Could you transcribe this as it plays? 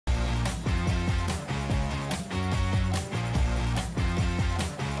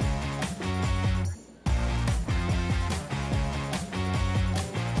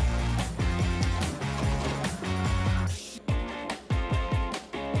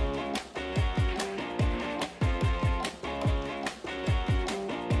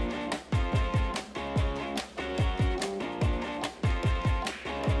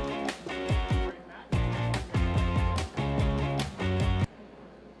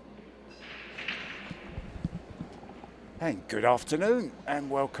And good afternoon and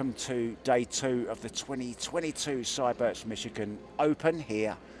welcome to day 2 of the 2022 Seybert Michigan Open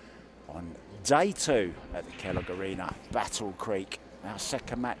here on day 2 at the Kellogg Arena, Battle Creek. Our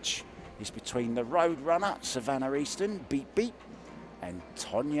second match is between the road runner Savannah Easton, beep beep, and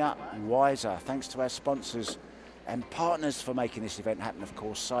Tonya Weiser. Thanks to our sponsors and partners for making this event happen, of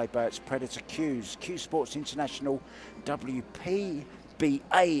course, Seybert's Predator CueSports International, WPBA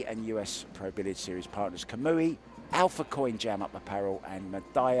and US Pro Billiard Series partners Kamui, Alpha Coin Jam Up Apparel and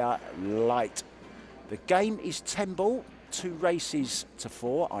Medaya Light. The game is 10 ball, 2 races to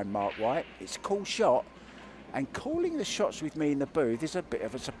 4. I'm Mark White. It's a cool shot, and calling the shots with me in the booth is a bit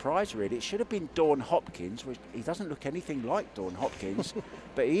of a surprise really. It should have been Dawn Hopkins, which he doesn't look anything like Dawn Hopkins,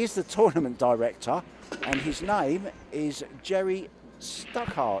 but he is the tournament director and his name is Jerry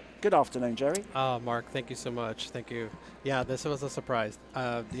Stuckhart. Good afternoon, Jerry. Mark, thank you so much. Thank you. Yeah, this was a surprise.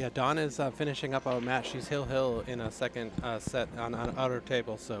 Yeah, Dawn is finishing up a match. She's hill in a second set on outer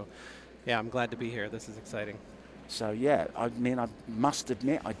table. So, yeah, I'm glad to be here. This is exciting. So, yeah, I mean, I must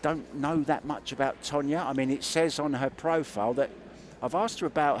admit, I don't know that much about Tonya. I mean, it says on her profile that I've asked her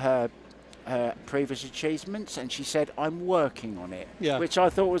about her previous achievements, and she said, I'm working on it, which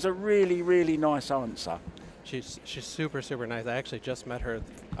I thought was a really, really nice answer. She's super, super nice. I actually just met her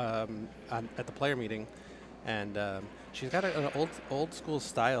at the player meeting, and she's got an old school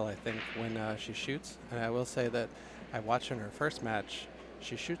style, I think, when she shoots. And I will say that I watched her in her first match.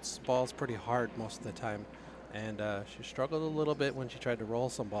 She shoots balls pretty hard most of the time, and she struggled a little bit when she tried to roll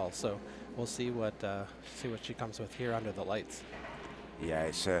some balls. So we'll see what she comes with here under the lights. Yeah,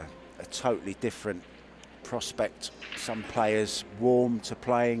 it's a totally different prospect. Some players warm to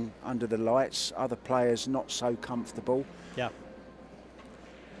playing under the lights, other players not so comfortable. Yeah.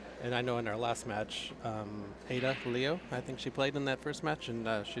 And I know in our last match, Ada Leo, I think she played in that first match, and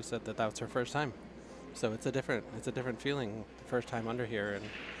she said that was her first time. So it's a different feeling, the first time under here and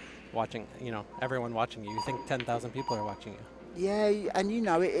watching, everyone watching you. You think 10,000 people are watching you. Yeah, and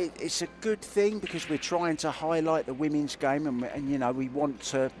it's a good thing because we're trying to highlight the women's game, and we want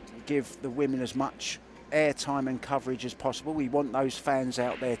to give the women as much airtime and coverage as possible. We want those fans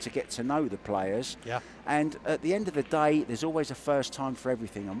out there to get to know the players. Yeah. And at the end of the day, there's always a first time for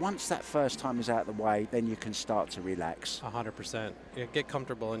everything. And once that first time is out of the way, then you can start to relax. 100%. Get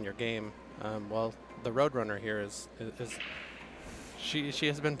comfortable in your game. Well, the Roadrunner here is she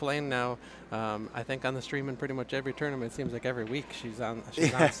has been playing now, I think on the stream in pretty much every tournament. It seems like every week she's on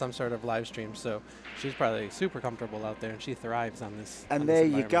some sort of live stream. So she's probably super comfortable out there, and she thrives on this. And there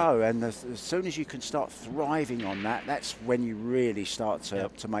you go. And as soon as you can start thriving on that, that's when you really start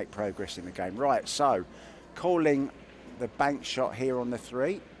to make progress in the game. Right, so calling the bank shot here on the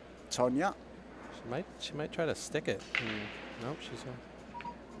 3, Tonya. She might try to stick it. Nope, she's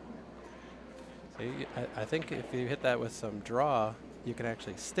going. I think if you hit that with some draw, you can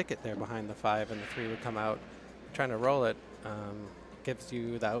actually stick it there behind the 5 and the 3 would come out. Trying to roll it gives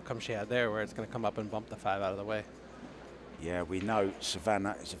you the outcome she had there, where it's going to come up and bump the 5 out of the way. Yeah, we know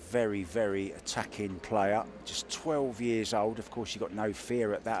Savannah is a very, very attacking player. Just 12 years old. Of course, you've got no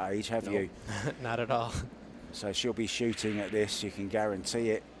fear at that age, have you? Not at all. So she'll be shooting at this, you can guarantee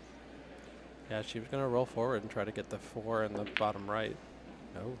it. Yeah, she was going to roll forward and try to get the 4 in the bottom right.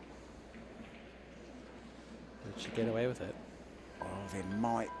 No. Did she get away with it? Oh, there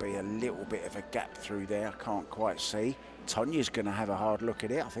might be a little bit of a gap through there. I can't quite see. Tonya's going to have a hard look at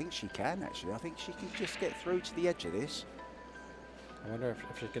it. I think she can, actually. I think she can just get through to the edge of this. I wonder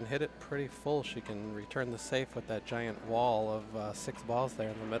if she can hit it pretty full, she can return the safe with that giant wall of 6 balls there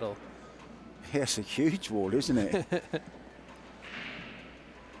in the middle. Yeah, it's a huge wall, isn't it?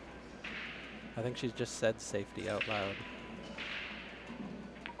 I think she just said safety out loud.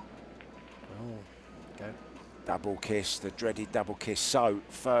 Oh, okay. Double kiss, the dreaded double kiss. So,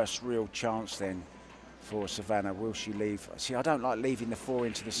 first real chance then for Savannah. Will she leave? See, I don't like leaving the 4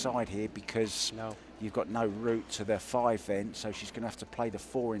 into the side here because you've got no route to the 5 then, so she's going to have to play the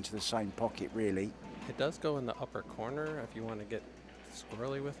 4 into the same pocket, really. It does go in the upper corner if you want to get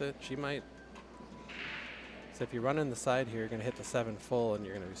squirrely with it. She might. So if you run in the side here, you're going to hit the 7 full and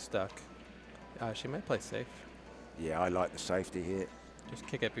you're going to be stuck. She might play safe. Yeah, I like the safety here. Just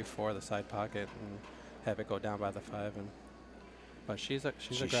kick it before the side pocket and have it go down by the 5, but she's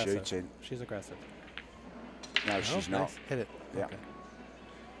aggressive. Shooting. She's aggressive. No, she's not. Nice. Hit it. Yeah. Okay.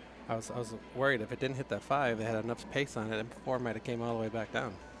 I was worried if it didn't hit that 5, they had enough pace on it, and 4 might have came all the way back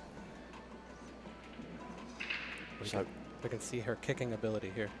down. We can see her kicking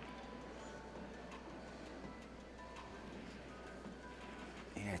ability here.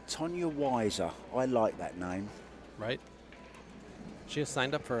 Yeah, Tonya Weiser. I like that name. Right. She has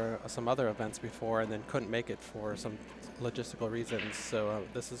signed up for some other events before and then couldn't make it for some logistical reasons. So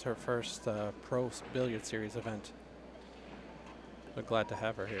this is her first Pro Billiard Series event. We're glad to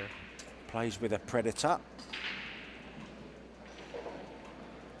have her here. Plays with a Predator.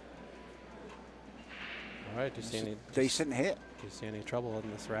 All right, do you see any decent hit? Do you see any trouble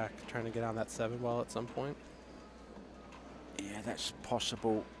in this rack trying to get on that 7 ball at some point? Yeah, that's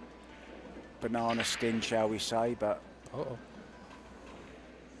possible. Banana skin, shall we say? But All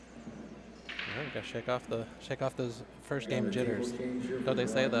right, gotta shake off those first game jitters. Don't they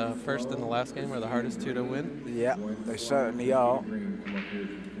say the first and the last game are the hardest two to win? yeah, they certainly are.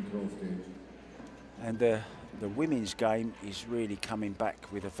 And the women's game is really coming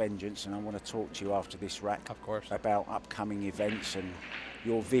back with a vengeance, and I want to talk to you after this rack, Of course, about upcoming events and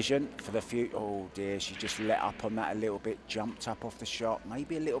your vision for the future. Oh dear, she just let up on that a little bit, jumped up off the shot,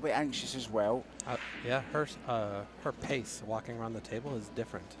 maybe a little bit anxious as well. Yeah, her pace walking around the table is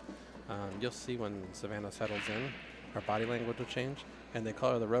different. You'll see when Savannah settles in, her body language will change, and they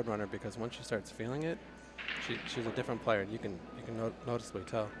call her the Roadrunner because once she starts feeling it, she's a different player. You can noticeably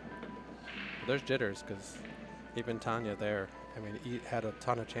tell. But there's jitters because even Tonya there, I mean, he had a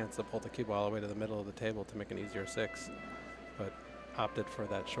ton of chance to pull the cue ball all the way to the middle of the table to make an easier 6, but opted for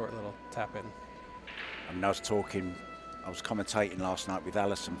that short little tap in. I mean, I was commentating last night with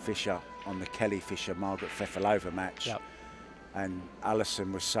Alison Fisher on the Kelly Fisher-Margaret Fefilova match. Yep. And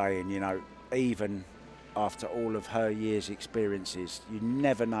Alison was saying, you know, even after all of her years' experiences, you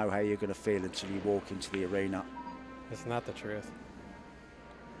never know how you're going to feel until you walk into the arena. It's not the truth.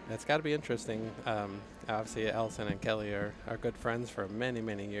 It's got to be interesting. Obviously, Alison and Kelly are good friends for many,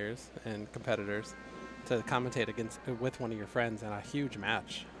 many years and competitors. To commentate with one of your friends in a huge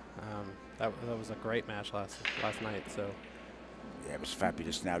match, that was a great match last night. So yeah, it was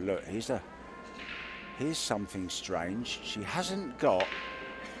fabulous. Now look, here's something strange. She hasn't got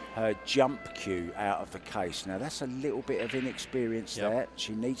her jump cue out of the case. Now that's a little bit of inexperience there.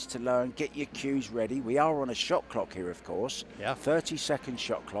 She needs to learn. Get your cues ready. We are on a shot clock here, of course. Yeah. 30-second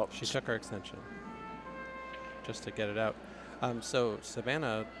shot clock. She took her extension just to get it out. So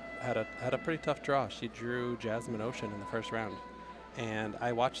Savannah had a pretty tough draw. She drew Jasmine Ocean in the first round, and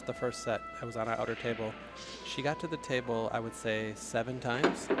I watched the first set. I was on our outer table. She got to the table, I would say 7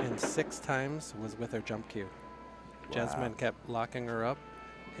 times, and 6 times was with her jump cue. Wow. Jasmine kept locking her up,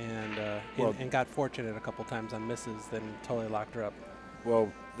 and got fortunate a couple times on misses, then totally locked her up.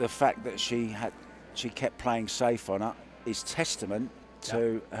 Well, the fact that she kept playing safe on her is testament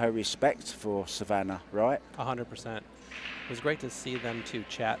to her respect for Savannah, right? 100%. It was great to see them two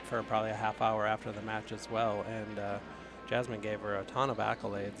chat for probably a half hour after the match as well, and Jasmine gave her a ton of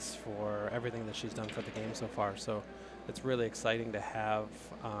accolades for everything that she's done for the game so far. So it's really exciting to have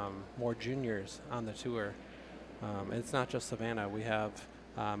more juniors on the tour. It's not just Savannah. We have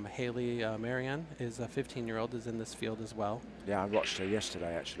Haley Marianne is a 15-year-old, is in this field as well. Yeah, I watched her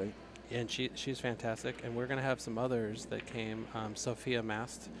yesterday actually. And she's fantastic. And we're going to have some others that came. Sophia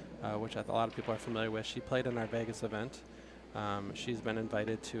Mast, which a lot of people are familiar with. She played in our Vegas event. She's been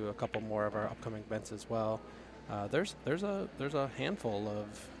invited to a couple more of our upcoming events as well. There's a handful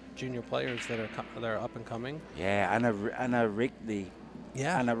of junior players that are up and coming. Yeah, Anna Wrigley.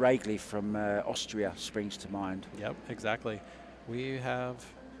 Yeah. Anna Wrigley from Austria springs to mind. Yep, exactly. We have,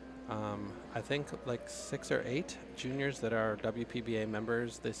 I think, like 6 or 8 juniors that are WPBA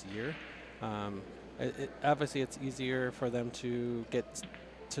members this year. Obviously, it's easier for them to get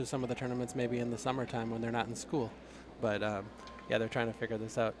to some of the tournaments maybe in the summertime when they're not in school. But, yeah, they're trying to figure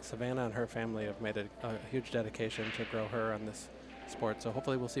this out. Savannah and her family have made a huge dedication to grow her on this sport. So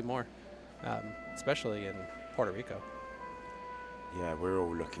hopefully we'll see more, especially in Puerto Rico. Yeah, we're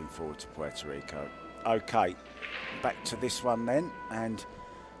all looking forward to Puerto Rico. Okay, back to this one then, and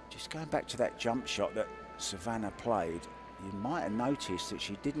just going back to that jump shot that Savannah played, you might have noticed that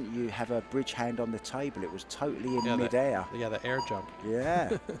she didn't have her bridge hand on the table. It was totally in mid-air. Yeah, the air jump.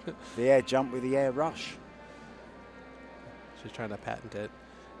 Yeah, the air jump with the air rush. She's trying to patent it.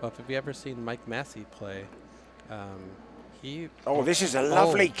 Well, if you ever seen Mike Massey play, Oh, this is a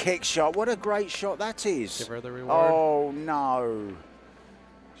lovely kick shot. What a great shot that is. Give her the reward. Oh, no.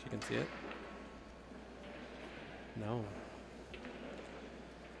 She can see it. No.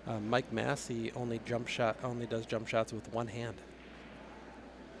 Mike Massey only does jump shots with one hand.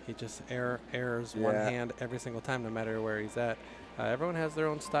 He just errs one hand every single time, no matter where he's at. Everyone has their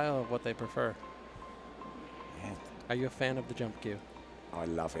own style of what they prefer. Yeah. Are you a fan of the jump cue? I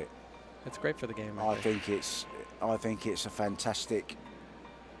love it. It's great for the game. I think it's a fantastic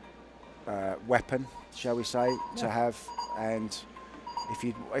weapon, shall we say, to have, and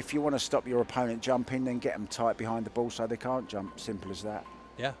if you want to stop your opponent jumping, then get them tight behind the ball so they can't jump. Simple as that.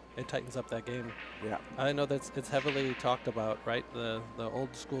 Yeah, it tightens up that game. Yeah. I know it's heavily talked about, right? The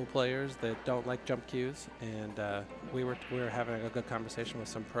old school players that don't like jump cues, and we were having a good conversation with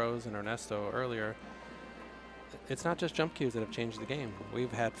some pros and Ernesto earlier. It's not just jump cues that have changed the game.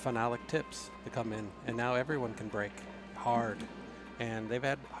 We've had phenolic tips to come in, and now everyone can break hard. And they've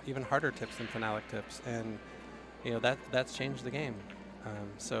had even harder tips than phenolic tips, and you know that's changed the game.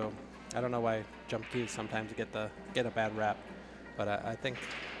 So I don't know why jump cues sometimes get a bad rap, but I think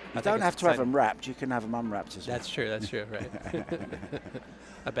you don't have to have them wrapped. You can have them unwrapped as well. That's true. That's true. Right.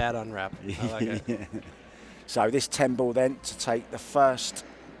 A bad unwrap. I like it. So this 10 ball then to take the first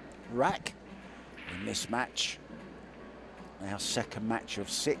rack in this match. Our second match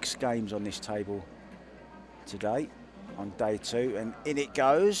of 6 games on this table today on day 2, and in it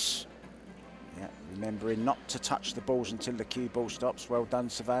goes. Yeah, remembering not to touch the balls until the cue ball stops. Well done,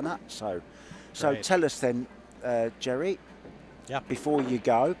 Savannah. So tell us then, Jerry, before you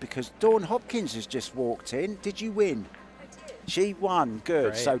go, because Dawn Hopkins has just walked in. Did you win? I did. She won.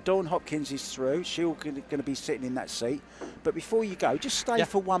 Good. Great. So Dawn Hopkins is through. She's going to be sitting in that seat. But before you go, just stay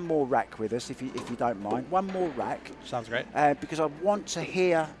for one more rack with us, if you don't mind. One more rack. Sounds great. Because I want to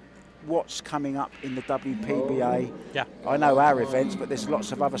hear what's coming up in the WPBA. Yeah. I know our events, but there's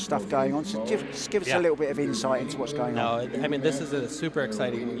lots of other stuff going on. So just give us a little bit of insight into what's going on. No, I mean, this is a super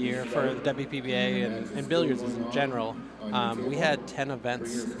exciting year for the WPBA and billiards in general. We had 10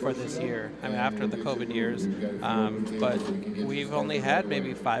 events for this year, I mean, after the COVID years, but we've only had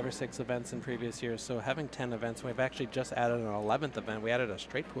maybe 5 or 6 events in previous years, so having 10 events, we've actually just added an 11th event. We added a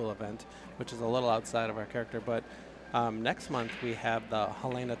straight pool event, which is a little outside of our character, but next month we have the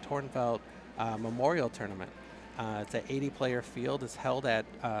Helena Tornfeld Memorial Tournament. It's an 80-player field. It's held at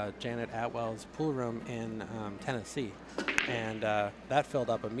Janet Atwell's pool room in Tennessee, and that filled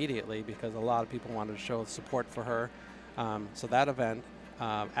up immediately because a lot of people wanted to show support for her. So that event,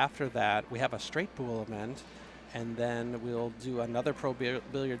 after that, we have a straight pool event, and then we'll do another pro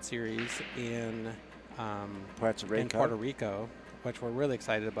billiard series in Puerto Rico, which we're really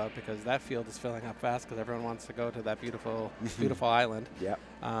excited about because that field is filling up fast because everyone wants to go to that beautiful, beautiful island. Yep.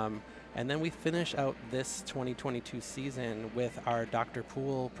 And then we finish out this 2022 season with our Dr.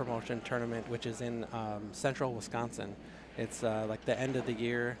 Pool promotion tournament, which is in central Wisconsin. It's like the end of the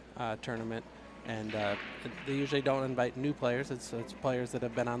year tournament. And they usually don't invite new players. It's players that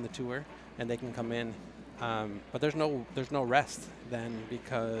have been on the tour, and they can come in. But there's no rest then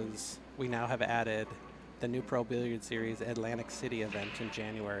because we now have added the new Pro Billiard Series Atlantic City event in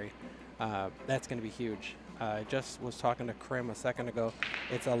January. That's going to be huge. I just was talking to Krim a second ago.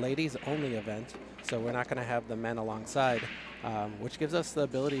 It's a ladies-only event, so we're not going to have the men alongside, which gives us the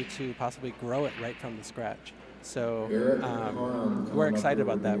ability to possibly grow it right from the scratch. So we're excited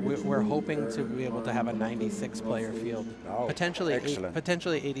about that. We're hoping to be able to have a 96-player field, potentially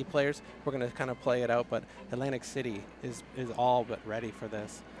 80 players. We're going to kind of play it out, but Atlantic City is all but ready for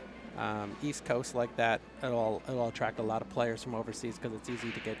this. East Coast like that, it'll attract a lot of players from overseas because it's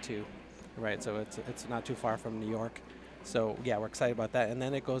easy to get to, right? So it's not too far from New York. So yeah, we're excited about that. And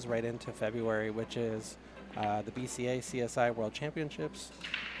then it goes right into February, which is the BCA CSI World Championships,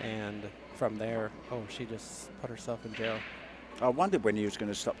 and from there, she just put herself in jail. I wondered when he was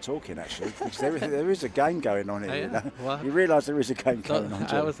going to stop talking, actually, because there is a game going on here. Yeah. You know? Well, you realise there is a game going on.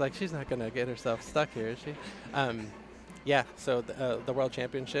 I was like, she's not going to get herself stuck here, is she? Yeah, so the World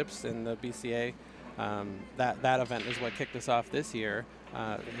Championships in the BCA, that event is what kicked us off this year.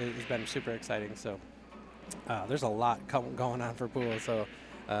 It's been super exciting. So there's a lot going on for pool. So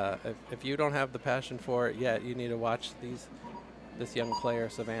if you don't have the passion for it yet, you need to watch this young player,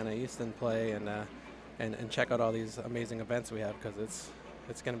 Savannah Easton, play and check out all these amazing events we have because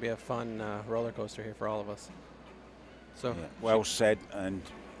it's going to be a fun roller coaster here for all of us. So yeah, well said, and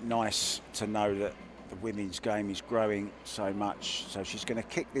nice to know that the women's game is growing so much. So she's going to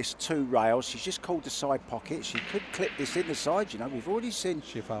kick this 2 rails. She's just called the side pocket. She could clip this in the side, you know. We've already seen.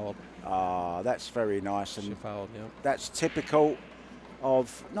 She fouled. That's very nice. And she fouled, yeah. That's typical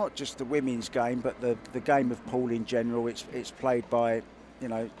of not just the women's game, but the game of pool in general. It's played by, you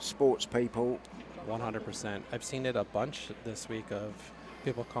know, sports people. 100%. I've seen it a bunch this week of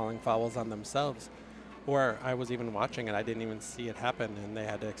people calling fouls on themselves. Or I was even watching it, I didn't even see it happen, and they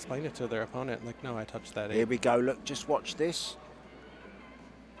had to explain it to their opponent, like, no, I touched that. Here we go, look, just watch this.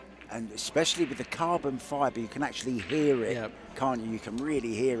 And especially with the carbon fibre, you can actually hear it, can't you? You can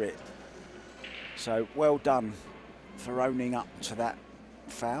really hear it. So well done for owning up to that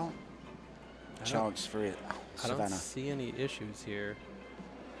foul. Chance for it, Savannah. I don't see any issues here.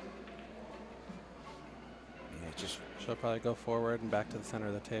 Yeah, She'll probably go forward and back to the center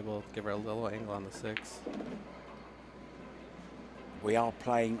of the table, give her a little angle on the 6. We are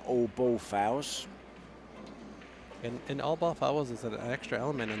playing all ball fouls. And all ball fouls is an extra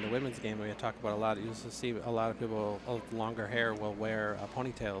element in the women's game we talk about a lot. You used to see a lot of people with longer hair will wear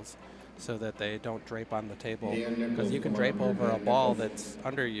ponytails so that they don't drape on the table. Because you can drape over a ball that's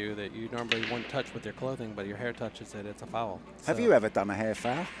under you that you normally wouldn't touch with your clothing, but your hair touches it, it's a foul. Have you ever done a hair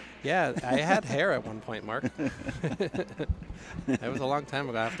foul? Yeah, I had hair at one point, Mark. That was a long time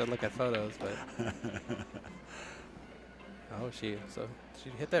ago. I have to look at photos, but she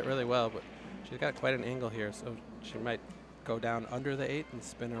hit that really well, but she's got quite an angle here, so she might go down under the 8 and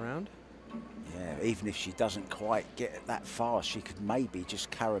spin around. Yeah, even if she doesn't quite get that far, she could maybe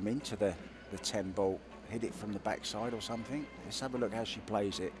just carom into the 10 ball, hit it from the backside or something. Let's have a look how she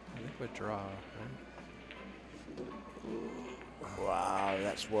plays it. I think we draw. Right? Wow,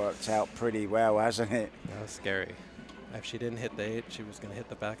 that's worked out pretty well, hasn't it? That was scary. If she didn't hit the 8, she was going to hit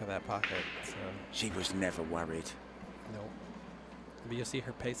the back of that pocket. So. She was never worried. Nope. But you see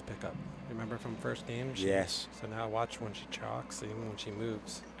her pace pick up. Remember from first game? Yes. So now watch when she chalks, even when she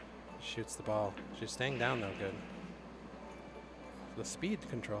moves, she shoots the ball. She's staying down though, good. The speed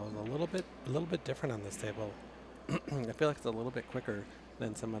control is a little bit different on this table. I feel like it's a little bit quicker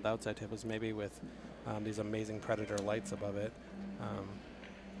than some of the outside tables, maybe with these amazing Predator lights above it.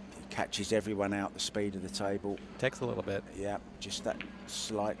 It catches everyone out the speed of the table. Takes a little bit. Yeah, just that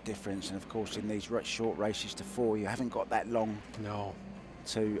slight difference. And of course, in these short races to 4, you haven't got that long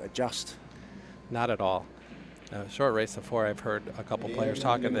to adjust. Not at all. Short race to 4, I've heard a couple players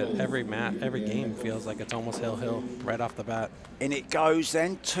talking that every game feels like it's almost hill right off the bat. In it goes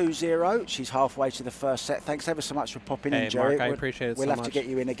then, 2-0. She's halfway to the first set. Thanks ever so much for popping in, Jerry. Mark, I appreciate it so much. We'll have to get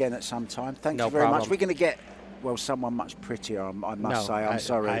you in again at some time. Thank you No very problem. much. We're going to get, well, someone much prettier, I must say. I'm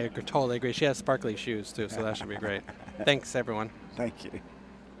sorry. I totally agree. She has sparkly shoes, too, so that should be great. Thanks, everyone. Thank you.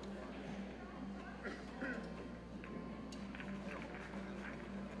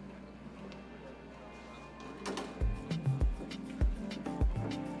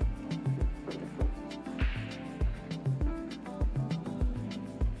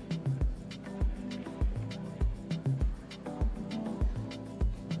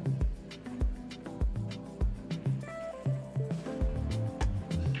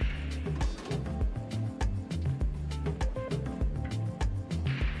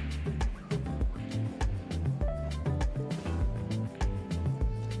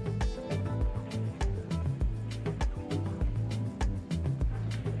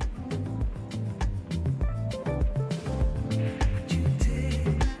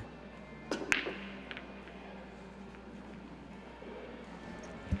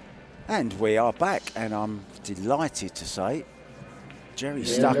 And we are back, and I'm delighted to say, Jerry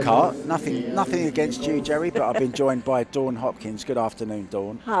Stuckart. Nothing against you, Jerry, but I've been joined by Dawn Hopkins. Good afternoon,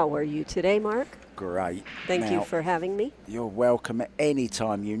 Dawn. How are you today, Mark? Great. Thank you for having me. You're welcome at any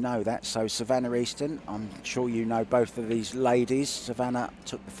time, you know that. So Savannah, Easton, I'm sure you know both of these ladies. Savannah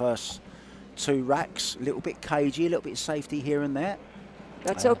took the first 2 racks, a little bit cagey, a little bit safety here and there.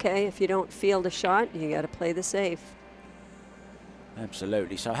 That's okay. If you don't field a shot, you got to play the safe.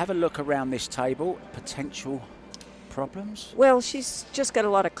 Absolutely. So have a look around this table. Potential problems? Well, she's just got a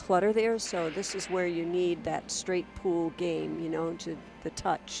lot of clutter there, so this is where you need that straight pool game, you know, to the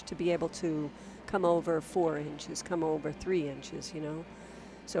touch, to be able to come over 4 inches, come over 3 inches, you know.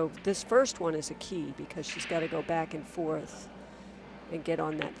 So this first one is a key because she's got to go back and forth and get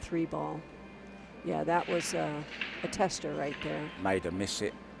on that 3 ball. Yeah, that was a tester right there. Made her miss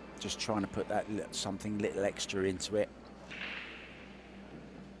it. Just trying to put that something little extra into it.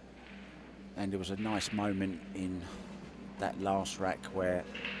 And there was a nice moment in that last rack where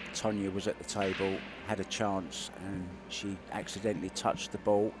Tonya was at the table, had a chance, and she accidentally touched the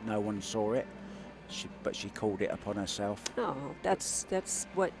ball. No one saw it, but she called it upon herself. Oh, that's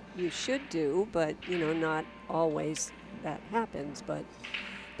what you should do, but, you know, not always that happens. But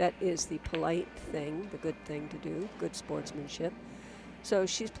that is the polite thing, the good thing to do, good sportsmanship. So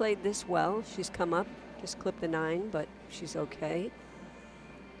she's played this well. She's come up, just clipped the 9, but she's okay.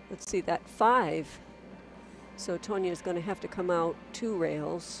 Let's see, that 5. So Tonya's going to have to come out 2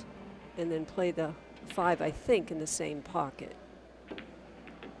 rails and then play the 5, I think, in the same pocket.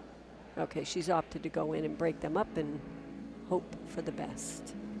 Okay, she's opted to go in and break them up and hope for the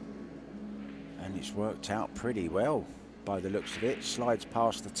best. And it's worked out pretty well by the looks of it. Slides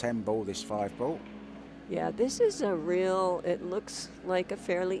past the 10 ball, this 5 ball. Yeah, this is a real, it looks like a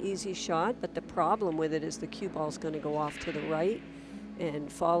fairly easy shot, but the problem with it is the cue ball's going to go off to the right.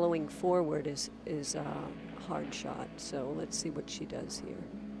 And following forward is a hard shot. So let's see what she does here.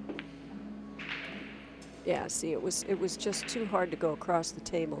 Yeah, see, it was just too hard to go across the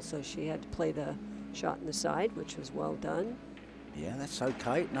table, so she had to play the shot in the side, which was well done. Yeah, that's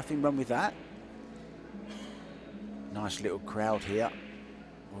okay. Nothing wrong with that. Nice little crowd here.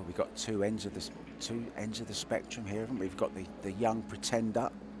 Well, we've got two ends of the spectrum here, haven't we? We've got the young pretender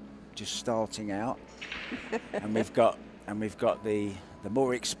just starting out, and we've got the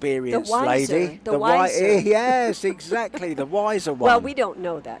more experienced lady, the wiser. Yes, exactly, the wiser one. Well, we don't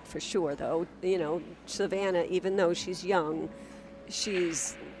know that for sure, though. You know, Savannah, even though she's young,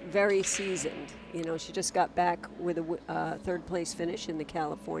 she's very seasoned. You know, she just got back with a third place finish in the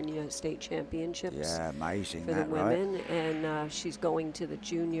California State Championships. Yeah, amazing for that, the women, right? and she's going to the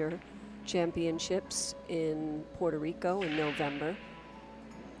Junior Championships in Puerto Rico in November.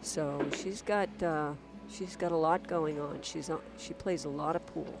 So she's got a lot going on. She plays a lot of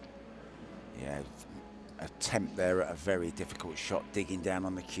pool. Yeah, attempt there at a very difficult shot, digging down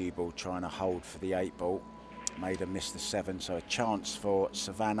on the cue ball, trying to hold for the 8 ball. Made her miss the 7, so a chance for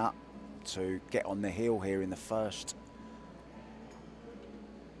Savannah to get on the heel here in the first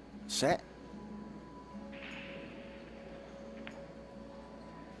set.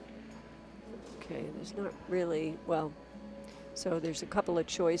 Okay, there's not really, well, so there's a couple of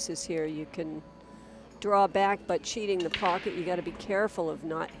choices here. You can draw back, but cheating the pocket, you got to be careful of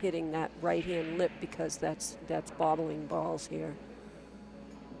not hitting that right-hand lip, because that's bobbling balls here.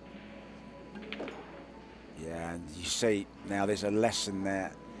 Yeah, and you see now there's a lesson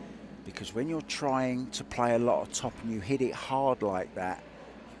there, because when you're trying to play a lot of top and you hit it hard like that,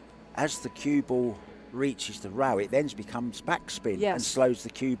 as the cue ball reaches the row, it then becomes backspin and slows the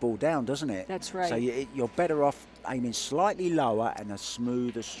cue ball down, doesn't it? That's right. So you're better off aiming slightly lower and a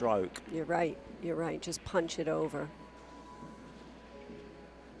smoother stroke. You're right. You're right. Just punch it over.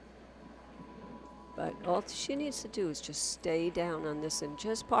 But all she needs to do is just stay down on this and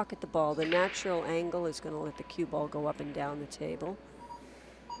just pocket the ball. The natural angle is going to let the cue ball go up and down the table.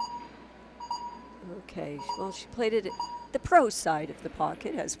 Okay, well, she played it the pro side of the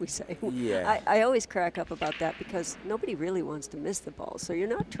pocket, as we say. Yeah. I always crack up about that, because nobody really wants to miss the ball. So you're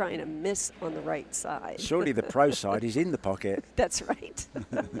not trying to miss on the right side. Surely the pro side is in the pocket. That's right.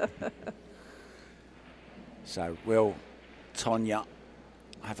 So will Tonya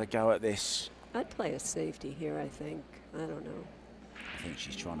have a go at this? I'd play a safety here, I think. I don't know. I think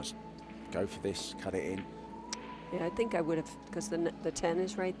she's trying to go for this, cut it in. Yeah, I think I would have, because the 10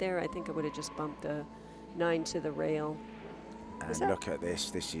 is right there, I think I would have just bumped the 9 to the rail. And look at this.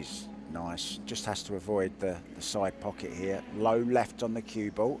 This is nice. Just has to avoid the side pocket here. Low left on the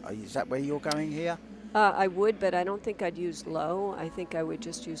cue ball. Is that where you're going here? I would, but I don't think I'd use low. I think I would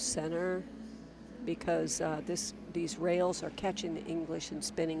just use center, because these rails are catching the English and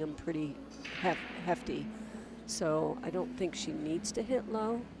spinning them pretty hefty. So I don't think she needs to hit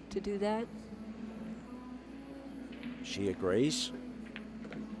low to do that. She agrees.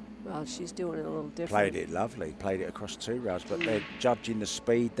 Well, she's doing it a little different. Played it lovely. Played it across 2 rails, but they're judging the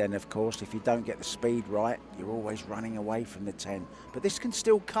speed then, of course. If you don't get the speed right, you're always running away from the 10. But this can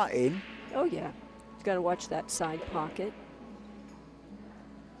still cut in. Oh, yeah. You've got to watch that side pocket,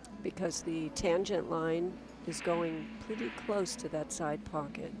 because the tangent line is going pretty close to that side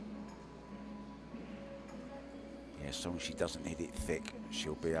pocket. Yeah, as long as she doesn't hit it thick,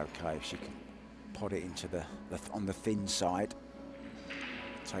 she'll be okay. If she can pot it into on the thin side,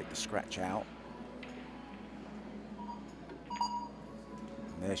 take the scratch out.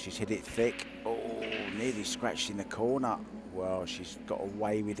 And there, she's hit it thick. Oh, nearly scratched in the corner. Well, she's got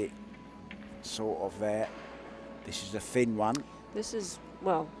away with it, sort of there. This is a thin one. This is,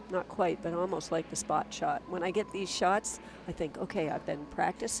 well, not quite, but almost like the spot shot. When I get these shots, I think, okay, I've been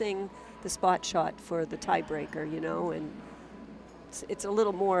practicing the spot shot for the tiebreaker, you know, and it's a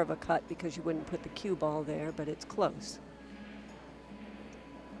little more of a cut, because you wouldn't put the cue ball there, but it's close.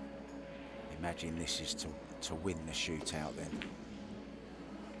 Imagine this is to win the shootout then.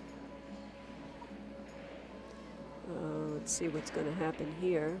 Let's see what's going to happen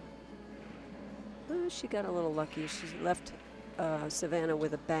here. She got a little lucky. She left Savannah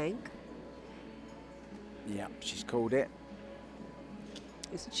with a bank. Yeah, she's called it.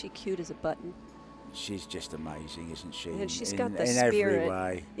 Isn't she cute as a button? She's just amazing, isn't she? And she's got the in spirit. every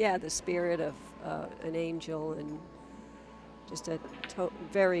way. Yeah, the spirit of an angel, and just a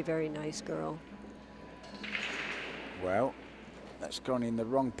very, very nice girl. Well, that's gone in the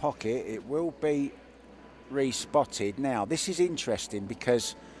wrong pocket. It will be re-spotted. Now, this is interesting,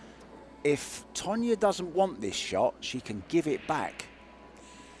 because if Tonya doesn't want this shot, she can give it back.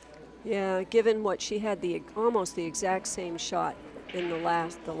 Yeah, given what she had, almost the exact same shot in the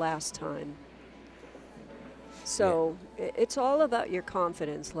last time. So it's all about your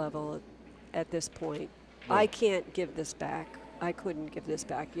confidence level at this point. I can't give this back. I couldn't give this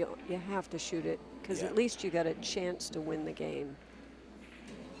back. You have to shoot it, because at least you got a chance to win the game.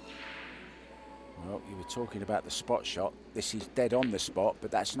 Well, you were talking about the spot shot. This is dead on the spot, but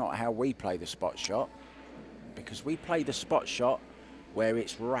that's not how we play the spot shot, because we play the spot shot where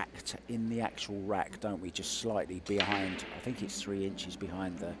it's racked in the actual rack, don't we? Just slightly behind. I think it's 3 inches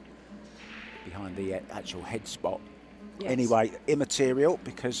behind the actual head spot. Yes. Anyway, immaterial,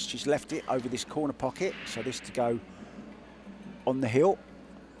 because she's left it over this corner pocket, so this to go on the hill.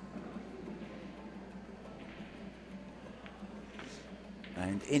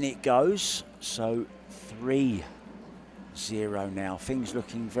 And in it goes. So 3-0 now. Things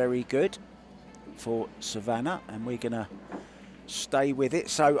looking very good for Savannah, and we're going to stay with it.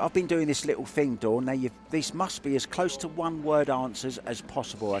 So I've been doing this little thing, Dawn. Now, these must be as close to one-word answers as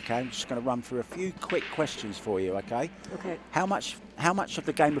possible, okay? I'm just going to run through a few quick questions for you, okay? Okay. How much of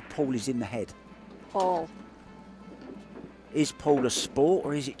the game of pool is in the head? All. Is pool a sport,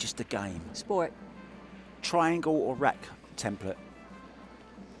 or is it just a game? Sport. Triangle or rack template?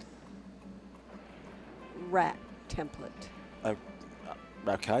 Rack template.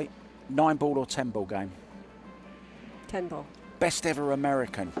 Okay. 9-ball or 10-ball game? 10-ball. Best ever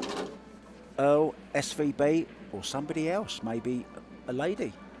American? Earl, SVB, or somebody else? Maybe a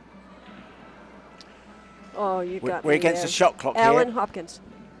lady? Oh, you got me. We're against the shot clock Alan here. Hopkins.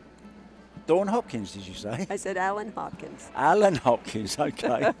 Dawn Hopkins, did you say? I said Alan Hopkins. Alan Hopkins,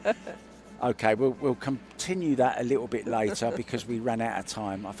 okay. Okay, we'll continue that a little bit later because we ran out of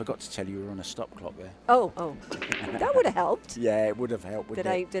time. I forgot to tell you we were on a stop clock there. Oh. That would have helped. Yeah, it would have helped, wouldn't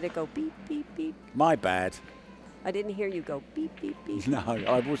it? Did it go beep, beep, beep? My bad. I didn't hear you go beep, beep, beep. No,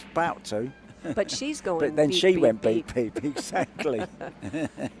 I was about to. But she's going But then beep, she beep, went beep. beep, beep, exactly.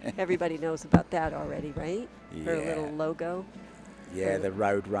 Everybody knows about that already, right? Her Yeah. little logo. Yeah, the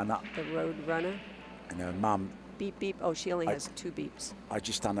road runner. The road runner. And her mum. Beep, beep. Oh, she only has 2 beeps. I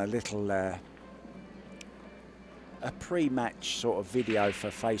just done a little a pre-match sort of video for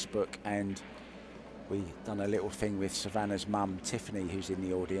Facebook, and we done a little thing with Savannah's mum, Tiffany, who's in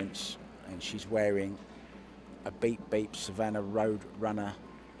the audience, and she's wearing a Beep Beep Savannah Road Runner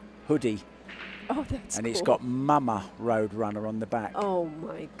hoodie. Oh, that's And cool. it's got Mama Road Runner on the back. Oh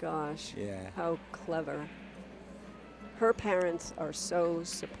my gosh. Yeah. How clever. Her parents are so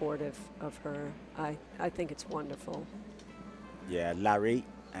supportive of her. I think it's wonderful. Yeah, Larry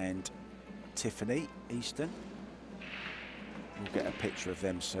and Tiffany Easton. We'll get a picture of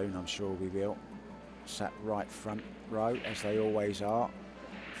them soon, I'm sure we will. Sat right front row, as they always are,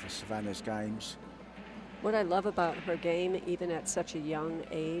 for Savannah's games. What I love about her game, even at such a young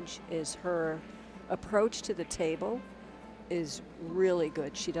age, is her approach to the table is really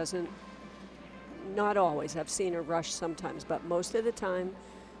good. She doesn't, not always, I've seen her rush sometimes, but most of the time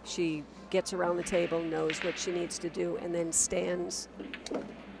she gets around the table, knows what she needs to do, and then stands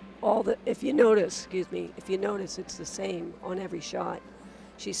if you notice, it's the same on every shot.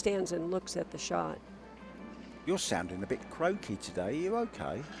 She stands and looks at the shot. You're sounding a bit croaky today. Are you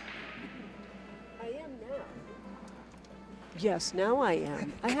okay? I am now. Yes, now I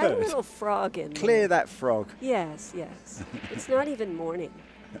am. I had a Good. little frog in Clear there. that frog. Yes. It's not even morning.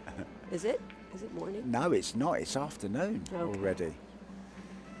 Is it? Is it morning? No, it's not. It's afternoon already.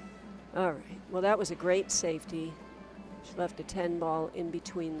 All right. Well, that was a great safety. She left a 10 ball in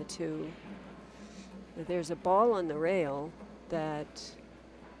between the two. There's a ball on the rail that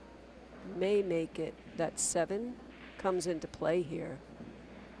may make it, that 7 comes into play here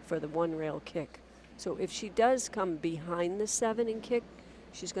for the 1 rail kick. So if she does come behind the 7 and kick,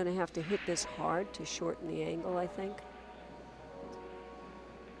 she's going to have to hit this hard to shorten the angle, I think.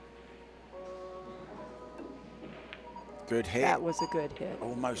 Good hit. That was a good hit.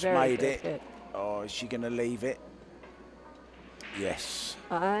 Almost Very made good it. hit. Oh, is she going to leave it? Yes.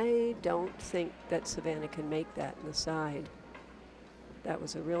 I don't think that Savannah can make that in the side. That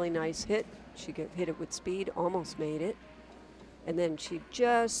was a really nice hit. She hit it with speed, almost made it. And then she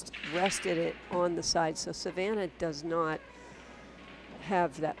just rested it on the side. So Savannah does not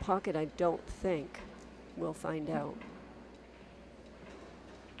have that pocket, I don't think. We'll find out.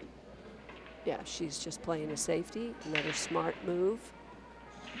 Yeah, she's just playing a safety. Another smart move.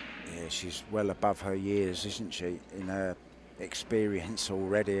 Yeah, she's well above her years, isn't she, in her experience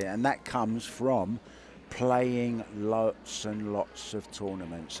already. And that comes from playing lots and lots of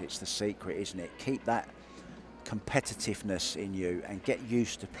tournaments. It's the secret, isn't it? Keep that competitiveness in you and get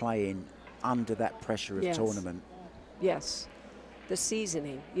used to playing under that pressure of tournament. Yes. The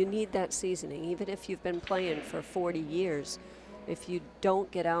seasoning. You need that seasoning. Even if you've been playing for 40 years, if you don't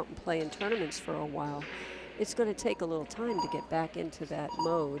get out and play in tournaments for a while, it's going to take a little time to get back into that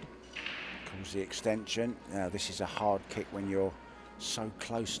mode. Pulls the extension. Now this is a hard kick when you're so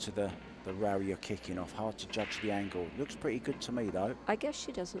close to the rail you're kicking off. Hard to judge the angle. Looks pretty good to me though. I guess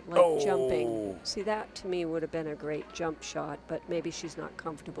she doesn't like jumping. See, that to me would have been a great jump shot, but maybe she's not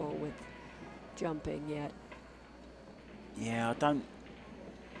comfortable with jumping yet. Yeah,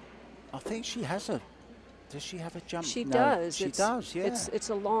 I think she has a... Does she have a jump? She No, does. She does, yeah. It's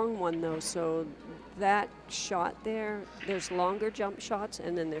a long one though, so that shot there's longer jump shots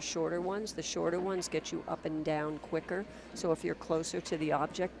and then there's shorter ones. The shorter ones get you up and down quicker. So if you're closer to the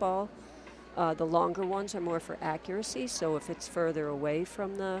object ball, the longer ones are more for accuracy. So if it's further away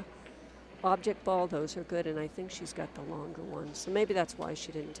from the object ball, those are good. And I think she's got the longer ones. So maybe that's why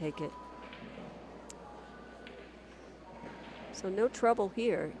she didn't take it. So no trouble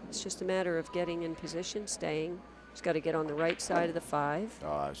here. It's just a matter of getting in position, staying. She's got to get on the right side of the 5.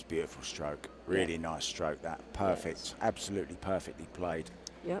 Oh, it's a beautiful stroke. Really nice stroke, that. Perfect. Yes. Absolutely perfectly played.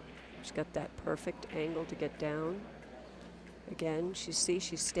 Yep. She's got that perfect angle to get down. Again, she's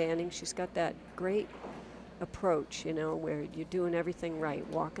standing. She's got that great approach, you know, where you're doing everything right.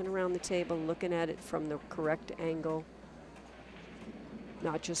 Walking around the table, looking at it from the correct angle.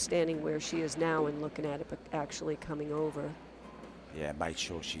 Not just standing where she is now and looking at it, but actually coming over. Yeah, made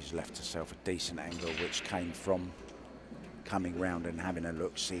sure she's left herself a decent angle, which came from coming round and having a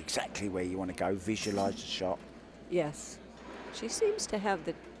look, see exactly where you want to go, visualize the shot. Yes. She seems to have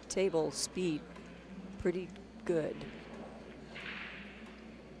the table speed pretty good.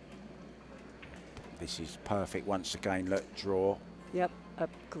 This is perfect once again. Look, draw. Yep, a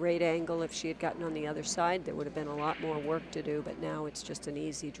great angle. If she had gotten on the other side, there would have been a lot more work to do, but now it's just an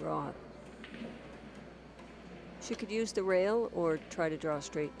easy draw. She could use the rail or try to draw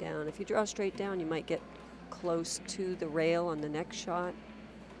straight down. If you draw straight down, you might get close to the rail on the next shot.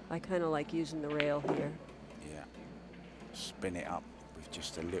 I kind of like using the rail here. Yeah, spin it up with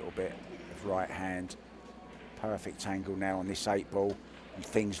just a little bit of right hand. Perfect angle now on this 8 ball, and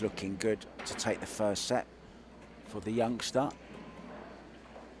things looking good to take the first set for the youngster.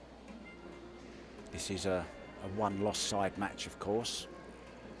 This is a one-loss side match, of course.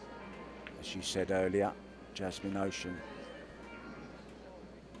 As you said earlier, Jasmine Ocean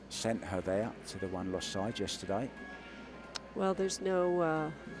sent her there to the one-loss side yesterday. Well, there's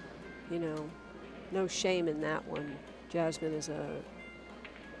no, you know, no shame in that one. Jasmine is an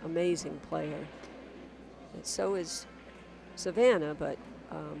amazing player. And so is Savannah, but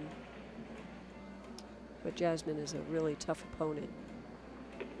Jasmine is a really tough opponent.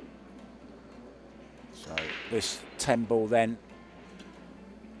 So this 10 ball then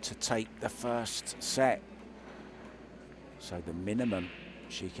to take the first set. So the minimum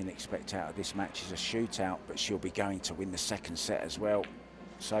she can expect out of this match is a shootout, but she'll be going to win the second set as well.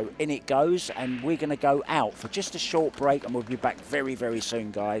 So in it goes, and we're going to go out for just a short break, and we'll be back very, very soon,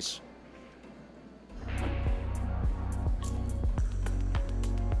 guys.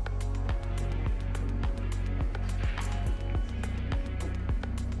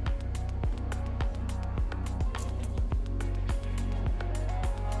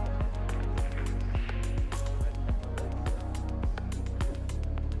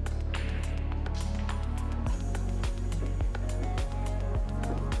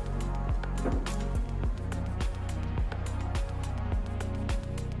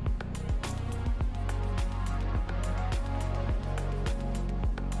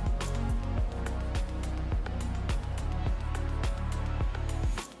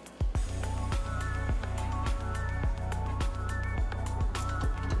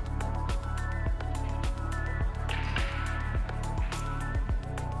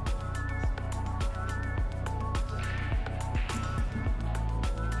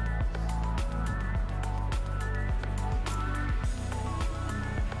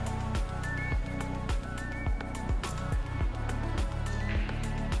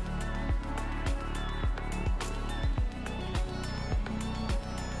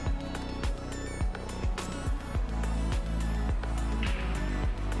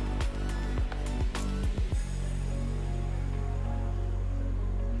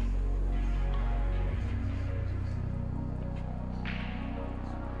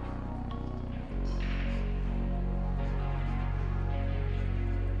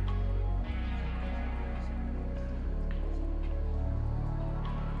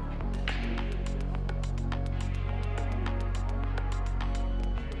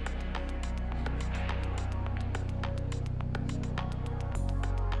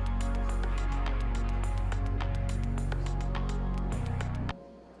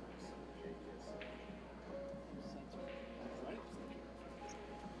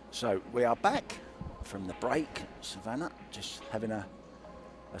 So we are back from the break. Savannah just having a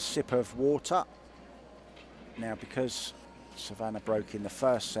a sip of water. Now, because Savannah broke in the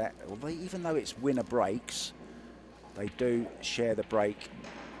first set, even though it's winner breaks, they do share the break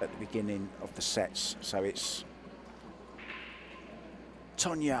at the beginning of the sets. So it's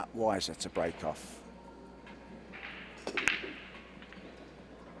Tonya Weiser to break off.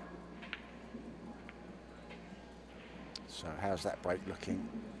 So how's that break looking?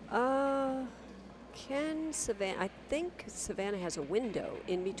 Can Savannah, I think Savannah has a window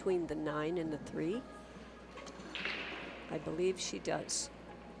in between the 9 and the 3. I believe she does.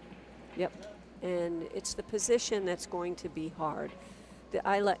 Yep. And it's the position that's going to be hard.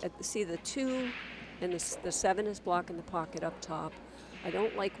 See the 2 and the 7 is blocking the pocket up top. I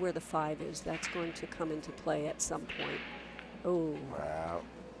don't like where the 5 is. That's going to come into play at some point. Oh. Wow.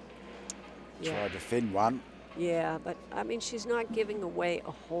 Yeah. Tried a thin one. Yeah, but I mean, she's not giving away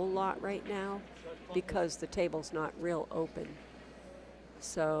a whole lot right now because the table's not real open.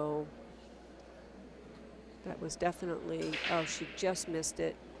 So that was definitely, oh, she just missed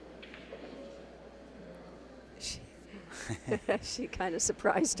it. She kind of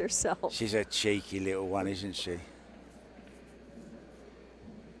surprised herself. She's a cheeky little one, isn't she?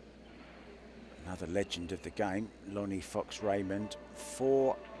 Another legend of the game, Lonnie Fox-Raymond.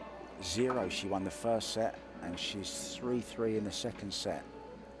 4-0, she won the first set, and she's 3-3 in the second set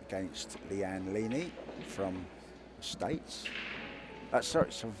against Leanne Leaney from the States.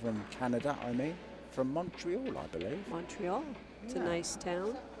 Sorry, so from Canada, I mean. From Montreal, I believe. Montreal, it's Yeah. a nice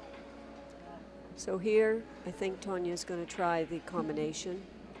town. So here, I think Tonya's going to try the combination.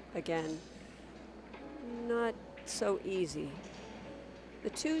 Again, not so easy. The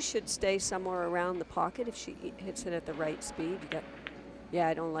 2 should stay somewhere around the pocket if she hits it at the right speed. Yeah,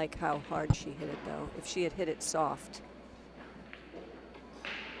 I don't like how hard she hit it, though. If she had hit it soft.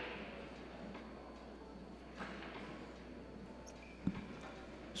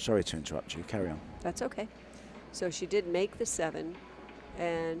 Sorry to interrupt you, carry on. That's okay. So she did make the 7,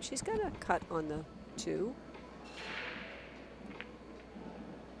 and she's got a cut on the 2.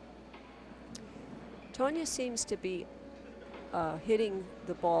 Tonya seems to be hitting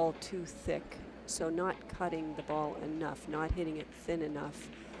the ball too thick, so not cutting the ball enough, not hitting it thin enough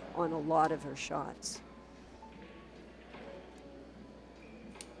on a lot of her shots.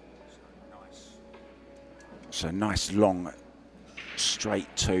 So nice long straight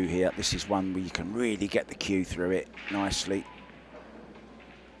 2 here. This is one where you can really get the cue through it nicely.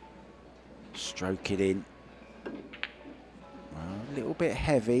 Stroke it in. Well, a little bit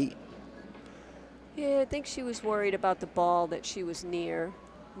heavy. Yeah, I think she was worried about the ball that she was near.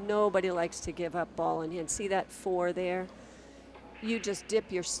 Nobody likes to give up ball in hand. See that 4 there? You just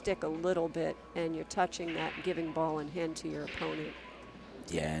dip your stick a little bit and you're touching that, giving ball in hand to your opponent.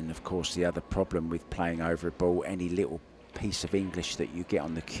 Yeah, and of course the other problem with playing over a ball, any little piece of English that you get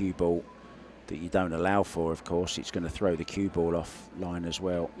on the cue ball that you don't allow for, of course, it's going to throw the cue ball off line as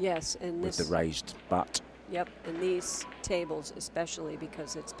well. Yes, and with the raised butt. Yep, and these tables especially,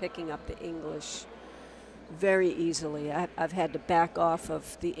 because it's picking up the English very easily. I've had to back off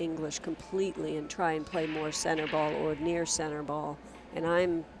of the English completely and try and play more center ball or near center ball, and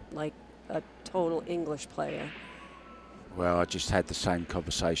I'm like a total English player. Well, I just had the same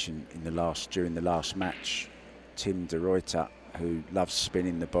conversation during the last match. Tim de Ruyter, who loves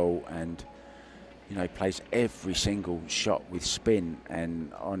spinning the ball and, you know, plays every single shot with spin,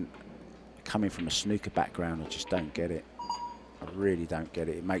 and coming from a snooker background, I just don't get it. I really don't get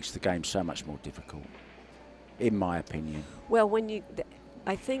it. It makes the game so much more difficult, in my opinion. Well,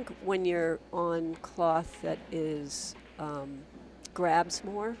 I think when you're on cloth that is grabs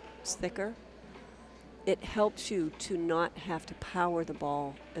more, it's thicker, it helps you to not have to power the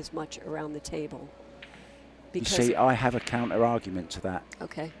ball as much around the table. You see, I have a counter argument to that.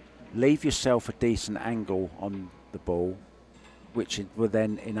 Okay. Leave yourself a decent angle on the ball, which will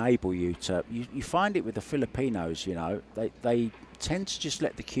then enable you to. You find it with the Filipinos, you know, they tend to just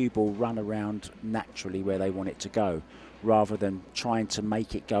let the cue ball run around naturally where they want it to go, rather than trying to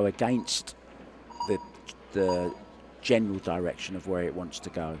make it go against the general direction of where it wants to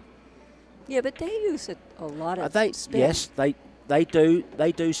go. Yeah, but they use it a lot of spin. Yes, they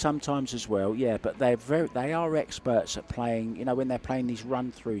do sometimes as well. Yeah, but they are experts at playing. You know, when they're playing these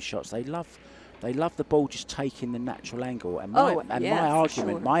run-through shots, they love the ball just taking the natural angle. And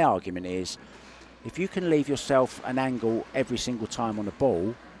my argument is, if you can leave yourself an angle every single time on a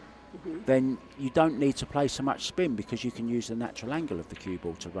ball, then you don't need to play so much spin, because you can use the natural angle of the cue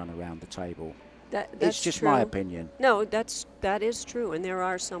ball to run around the table. It's just true. my opinion. No, that is true, and there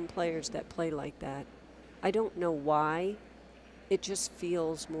are some players that play like that. I don't know why. It just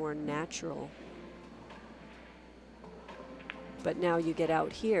feels more natural. But now you get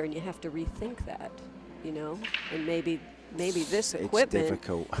out here and you have to rethink that, you know, and maybe this equipment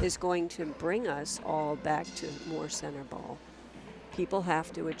is going to bring us all back to more center ball. People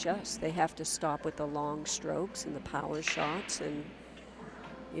have to adjust. They have to stop with the long strokes and the power shots, and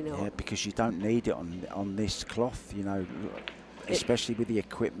you know. Yeah, because you don't need it on this cloth, you know, especially with the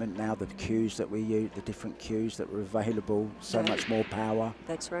equipment now, the cues that we use, the different cues that were available, so much more power.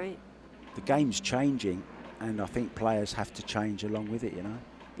 That's right. The game's changing, and I think players have to change along with it, you know.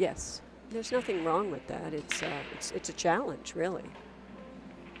 Yes, there's nothing wrong with that. It's a challenge, really.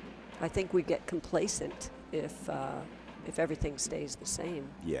 I think we get complacent if everything stays the same.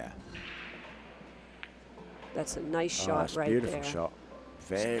 Yeah. That's a nice shot that's right beautiful there. shot.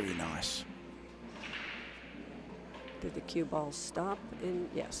 Very nice. Did the cue ball stop?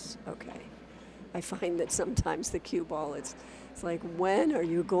 Yes. Okay. I find that sometimes the cue ball, it's like, when are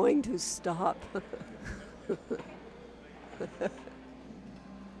you going to stop?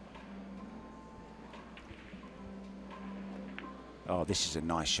 Oh, this is a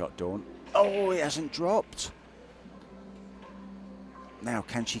nice shot, Dawn. Oh, it hasn't dropped. Now,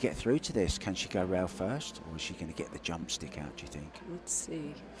 can she get through to this? Can she go rail first, or is she going to get the jump stick out, do you think? Let's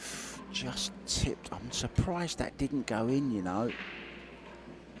see. Just tipped. I'm surprised that didn't go in, you know.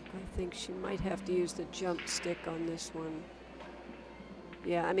 I think she might have to use the jump stick on this one.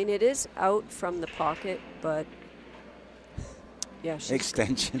 Yeah, I mean, it is out from the pocket, but yeah.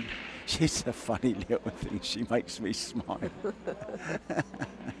 Extension. She's a funny little thing. She makes me smile.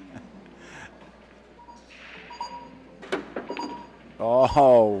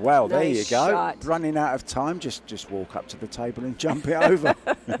 Oh, well, there you go. Shot. Running out of time, just walk up to the table and jump it over.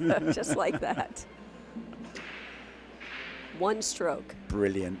 Just like that. One stroke.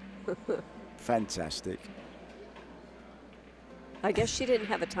 Brilliant. Fantastic. I guess she didn't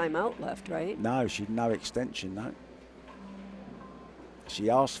have a timeout left, right? No, she had no extension, no. She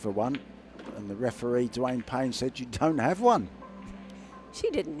asked for one, and the referee, Dwayne Payne, said you don't have one.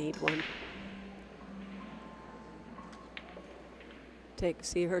 She didn't need one.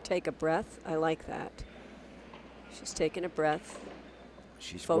 See her take a breath. I like that. She's taking a breath.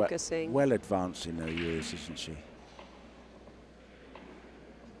 She's focusing. Well advanced in her years, isn't she?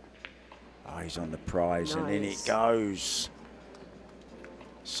 Oh, he's on the prize, and in it goes.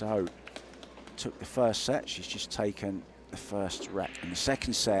 So, took the first set. She's just taken the first rack. In the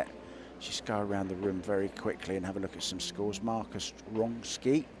second set, just go around the room very quickly and have a look at some scores. Marcus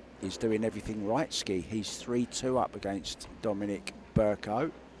Wrongski is doing everything right. Ski. He's 3-2 up against Dominic Burko.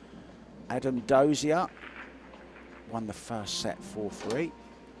 Adam Dozier won the first set 4-3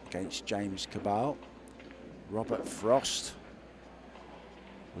 against James Cabal. Robert Frost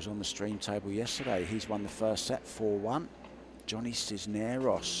was on the stream table yesterday. He's won the first set 4-1. Johnny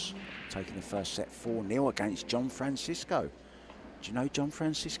Cisneros taking the first set 4-0 against John Francisco. Do you know John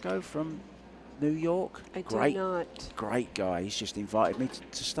Francisco from New York? I do not. Great guy. He's just invited me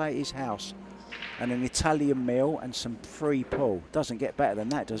to stay at his house. And an Italian meal and some free pool. Doesn't get better than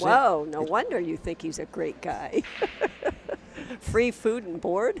that, does it? Whoa, no wonder you think he's a great guy. Free food and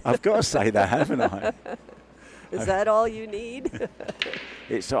board? I've got to say that, haven't I? Is that all you need?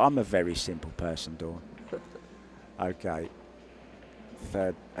 I'm a very simple person, Dawn. Okay.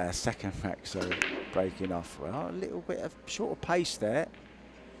 Second rack, so breaking off. Well, a little bit of short of pace there.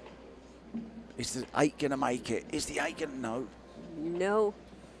 Is the 8 going to make it? Is the 8 going to? No. No.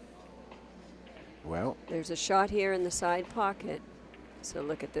 Well. There's a shot here in the side pocket. So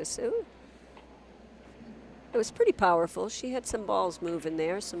look at this. Ooh. It was pretty powerful. She had some balls moving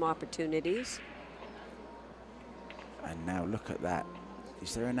there, some opportunities. And now look at that.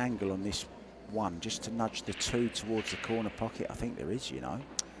 Is there an angle on this one just to nudge the 2 towards the corner pocket? I think there is, you know.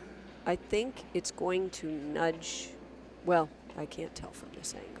 I think it's going to nudge. Well, I can't tell from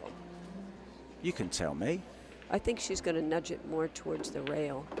this angle. You can tell me. I think she's going to nudge it more towards the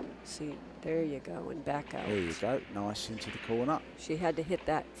rail. See, there you go, and back out. There you go, nice into the corner. She had to hit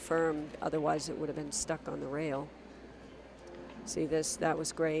that firm, otherwise it would have been stuck on the rail. See this, that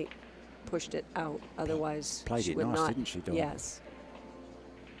was great. Pushed it out, otherwise played she it would nice, not. Didn't she, Dawn? Yes.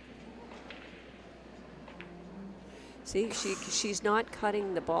 See, she's not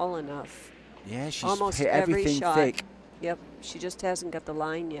cutting the ball enough. Yeah, she's almost hit every everything shot. thick. Yep, she just hasn't got the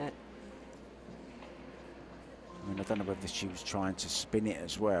line yet. I mean, I don't know whether she was trying to spin it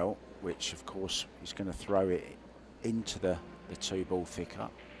as well, which of course is going to throw it into the 2-ball thicker.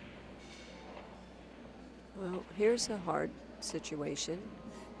 Well, here's a hard situation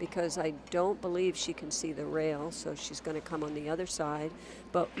because I don't believe she can see the rail, so she's going to come on the other side.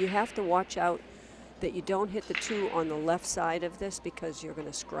 But you have to watch out that you don't hit the 2 on the left side of this because you're going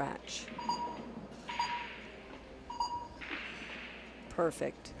to scratch.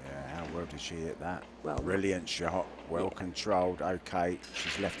 perfect. Yeah, how well did she hit that? Well, Brilliant shot, well controlled. Okay,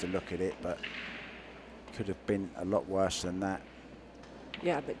 she's left to look at it, but could have been a lot worse than that.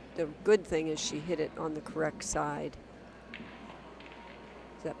 Yeah, but the good thing is she hit it on the correct side.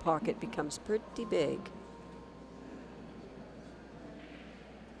 That pocket becomes pretty big.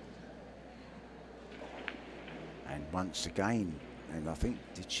 And once again, and I think,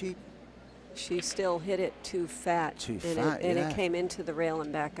 did she? She still hit it too fat. Too and fat, and yeah. it came into the rail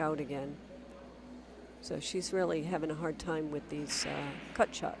and back out again. So she's really having a hard time with these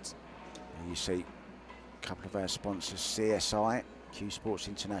cut shots. And you see a couple of our sponsors, CSI, CueSports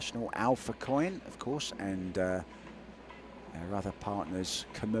International, Alpha Coin, of course, and our other partners,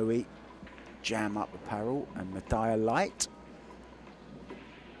 Kamui, Jam Up Apparel, and Medea Light,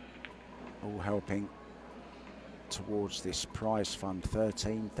 all helping towards this prize fund,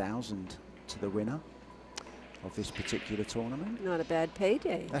 13,000 to the winner of this particular tournament. Not a bad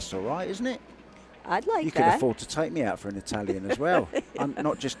payday. That's all right, isn't it? I'd like You that. can afford to take me out for an Italian as well. I'm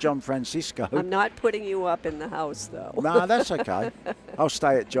not just John Francisco. I'm not putting you up in the house, though. No, that's okay. I'll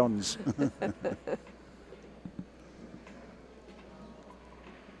stay at John's.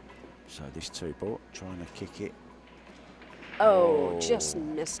 So this two-ball trying to kick it. Oh, just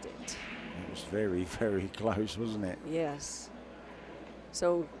missed it. It was very, very close, wasn't it? Yes.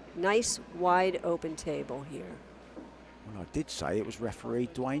 So nice wide open table here. Well, I did say it was referee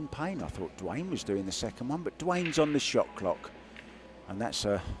Dwayne Payne. I thought Dwayne was doing the second one, but Dwayne's on the shot clock. And that's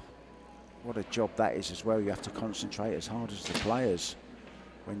what a job that is as well. You have to concentrate as hard as the players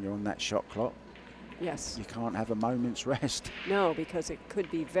when you're on that shot clock. Yes. You can't have a moment's rest. No, because it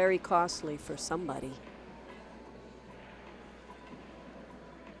could be very costly for somebody.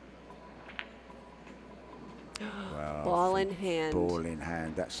 Well, ball in hand. Ball in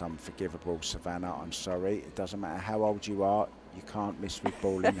hand. That's unforgivable, Savannah. I'm sorry. It doesn't matter how old you are. You can't miss with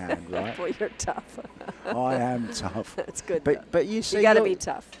ball in hand, right? Boy, you're tough. I am tough. That's good. But you see, you got to be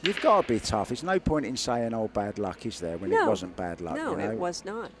tough. You've got to be tough. There's no point in saying, "Oh, bad luck," is there? When it wasn't bad luck. No, you know? it was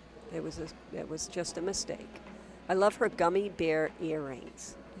not. It was just a mistake. I love her gummy bear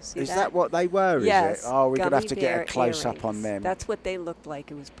earrings. You see Is that what they were? Yes. Is it? Oh, we're going to have to gummy get a bear close up on earrings. them. That's what they looked like.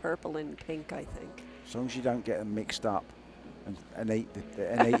 It was purple and pink, I think. As long as you don't get them mixed up and eat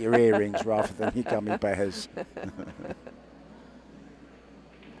your earrings rather than your gummy bears.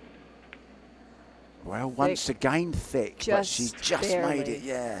 Well, once again thick, but she's just made it,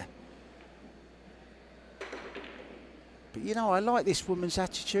 yeah. But you know, I like this woman's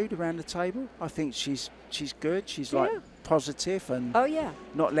attitude around the table. I think she's good. She's like positive and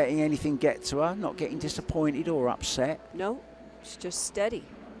not letting anything get to her, not getting disappointed or upset. No, she's just steady.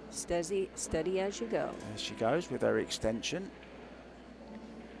 Steady as you go. There she goes with her extension.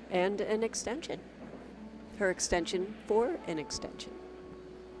 And an extension. Her extension for an extension.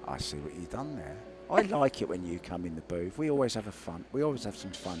 I see what you've done there. I like it when you come in the booth. We always have fun. We always have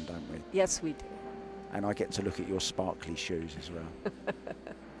some fun, don't we? Yes, we do. And I get to look at your sparkly shoes as well.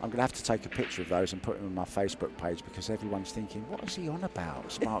 I'm going to have to take a picture of those and put them on my Facebook page because everyone's thinking, what is he on about,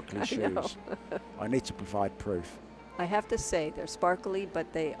 sparkly shoes? I need to provide proof. I have to say, they're sparkly,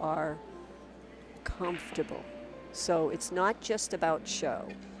 but they are comfortable. So it's not just about show.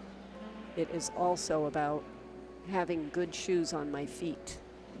 It is also about having good shoes on my feet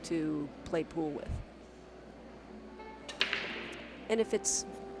to play pool with. And if it's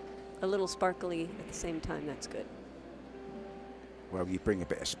a little sparkly at the same time, that's good. Well, you bring a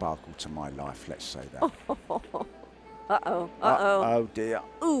bit of sparkle to my life, let's say that. Uh-oh. Uh-oh. Oh, dear.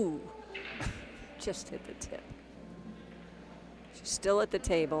 Ooh. Just hit the tip. She's still at the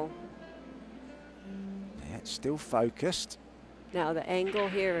table. Yeah, it's still focused. Now the angle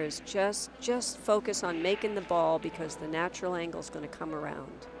here is just focus on making the ball because the natural angle is going to come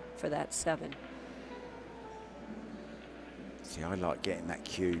around for that 7. See, I like getting that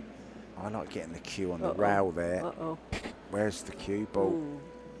cue. I like getting the cue on the rail there. Uh-oh. Where's the cue ball? Ooh.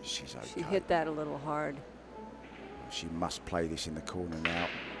 She's okay. She hit that a little hard. She must play this in the corner now.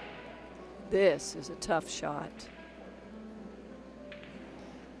 This is a tough shot.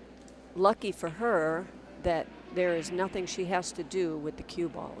 Lucky for her that there is nothing she has to do with the cue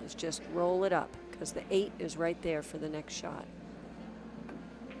ball. Is just roll it up because the 8 is right there for the next shot.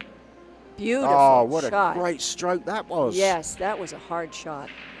 Beautiful Oh, what shot. a great stroke that was. Yes, that was a hard shot,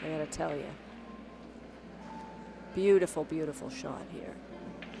 I gotta tell you. Beautiful, beautiful shot here.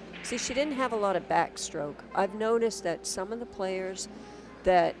 See, she didn't have a lot of backstroke. I've noticed that some of the players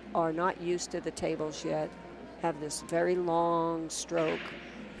that are not used to the tables yet have this very long stroke,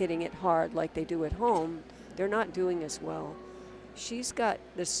 hitting it hard like they do at home. They're not doing as well. She's got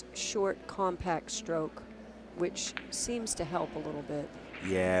this short, compact stroke which seems to help a little bit.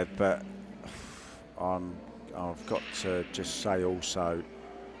 Yeah, but I've got to just say also,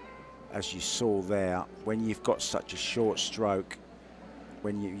 as you saw there, when you've got such a short stroke,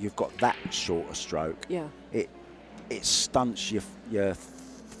 when you've got that short a stroke, yeah, it stunts your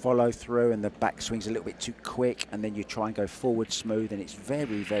follow through, and the backswing's a little bit too quick, and then you try and go forward smooth, and it's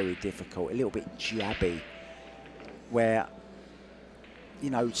very, very difficult, a little bit jabby, where, you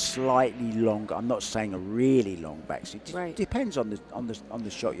know, slightly longer. I'm not saying a really long backswing. Right. Depends on the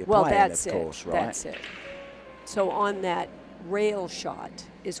shot you're well, playing, that's of course, right? That's it. So on that rail shot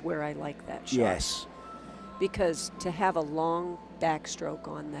is where I like that shot. Yes. Because to have a long backstroke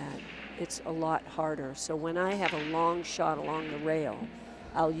on that, it's a lot harder. So when I have a long shot along the rail,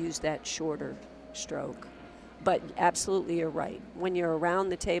 I'll use that shorter stroke. But absolutely, you're right. When you're around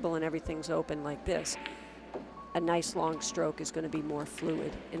the table and everything's open like this, a nice long stroke is going to be more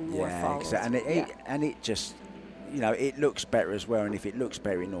fluid and more follow. Exactly. And it just, you know, it looks better as well. And if it looks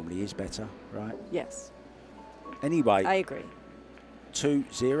better, it normally is better, right? Yes. Anyway, I agree.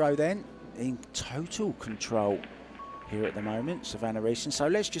 2-0 then, in total control here at the moment, Savannah Easton. So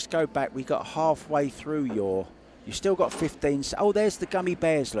let's just go back. We got halfway through you still got 15. Oh, there's the gummy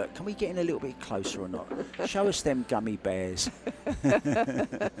bears. Look, can we get in a little bit closer or not? Show us them gummy bears.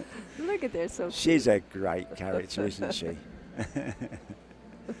 Look at this. So She's a great character, isn't she?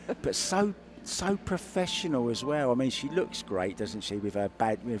 But so professional as well. I mean, she looks great, doesn't she, with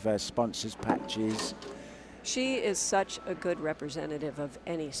her sponsors patches. she is such a good representative of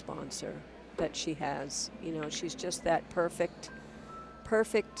any sponsor that she has. You know, she's just that perfect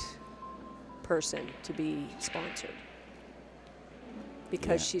person to be sponsored.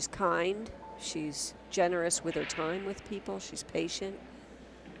 Because she's kind, she's generous with her time with people, she's patient.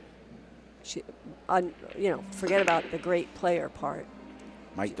 She, you know, forget about the great player part.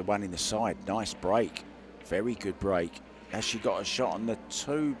 Make the one in the side. Nice break. Very good break. Has she got a shot on the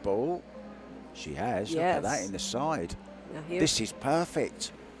 2 ball? She has. Yes. Look at that in the side. Now here, This is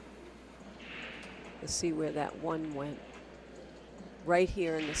perfect. let's see where that 1 went. Right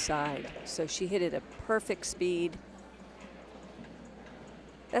here in the side. So she hit it at perfect speed.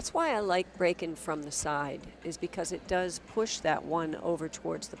 That's why I like breaking from the side, is because it does push that 1 over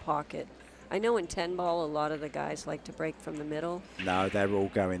towards the pocket. I know in 10 ball, a lot of the guys like to break from the middle. No, they're all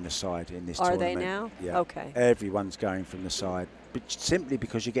going the side in this Are tournament. they now? Yeah. Okay. Everyone's going from the side. But simply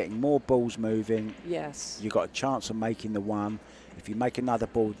because you're getting more balls moving. Yes. You've got a chance of making the 1. If you make another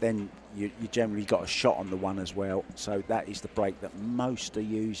ball, then you generally got a shot on the 1 as well. So that is the break that most are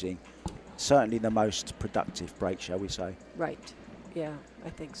using. Certainly the most productive break, shall we say. Right. Yeah, I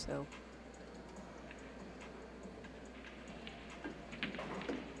think so.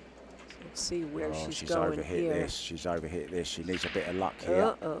 Let's see where she's going overhit here. this. She's overhit this. She needs a bit of luck here.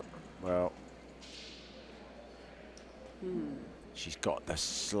 Uh-oh. Well, she's got the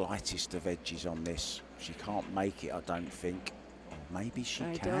slightest of edges on this. She can't make it, I don't think. Or maybe she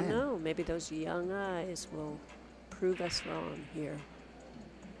I can. don't know. Maybe those young eyes will prove us wrong here.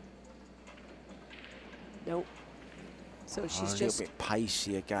 Nope. So she's a just little bit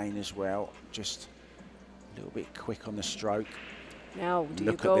pacey again as well. Just a little bit quick on the stroke. now. Do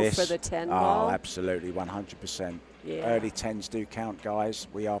Look you go at this. for the 10 Oh, ball? absolutely, 100%. Yeah. Early 10s do count, guys.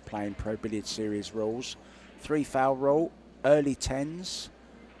 We are playing Pro Billiard Series rules. 3 foul rule, early 10s,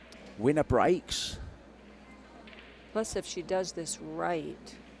 winner breaks. Plus, if she does this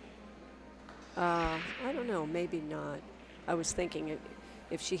right, I don't know, maybe not. I was thinking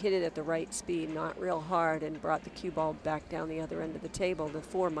if she hit it at the right speed, not real hard, and brought the cue ball back down the other end of the table, the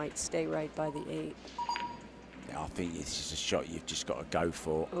 4 might stay right by the 8. I think this is a shot you've just got to go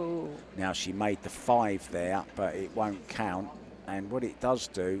for. Oh. Now, she made the 5 there, but it won't count. And what it does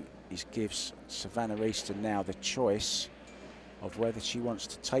do is gives Savannah Easton now the choice of whether she wants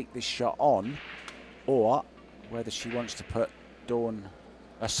to take this shot on or whether she wants to put Dawn,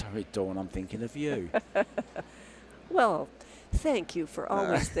 Dawn, I'm thinking of you. Well, thank you for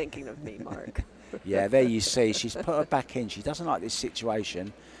always thinking of me, Mark. Yeah, there you see. She's put her back in. She doesn't like this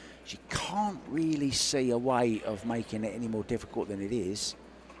situation. She can't really see a way of making it any more difficult than it is.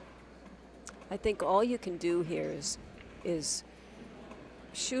 I think all you can do here is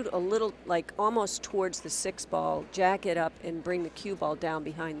shoot a little, like almost towards the 6 ball, jack it up and bring the cue ball down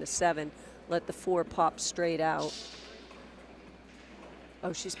behind the 7, let the 4 pop straight out.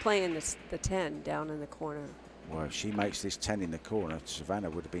 Oh, she's playing the 10 down in the corner. Well, if she makes this 10 in the corner, Savannah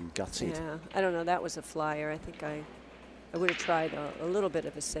would have been gutted. Yeah, I don't know, that was a flyer. I think I would have tried a little bit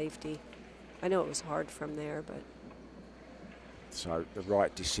of a safety. I know it was hard from there, but. So the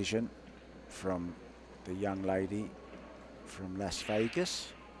right decision from the young lady from Las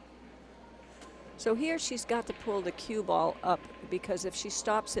Vegas. So here she's got to pull the cue ball up, because if she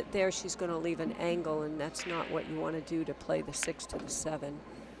stops it there, she's going to leave an angle, and that's not what you want to do to play the 6 to the 7.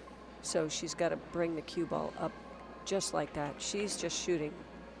 So she's got to bring the cue ball up just like that. She's just shooting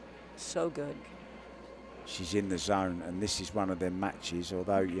so good. She's in the zone, and this is one of them matches,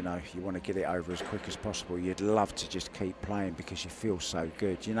 although, you know, you want to get it over as quick as possible, you'd love to just keep playing because you feel so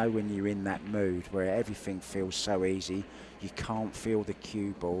good. You know, when you're in that mood where everything feels so easy, you can't feel the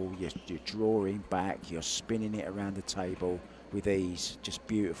cue ball, you're drawing back, you're spinning it around the table with ease. Just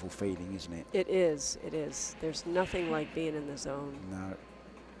beautiful feeling, isn't it? It is, it is. There's nothing like being in the zone. No.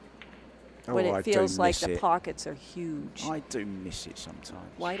 When Oh, it feels like the it. pockets are huge. I do miss it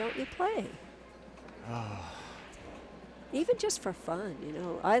sometimes. Why don't you play? Even just for fun, you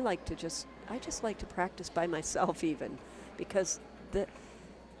know. I just like to practice by myself even, because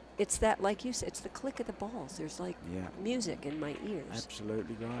it's that, like you said, it's the click of the balls. There's like music in my ears.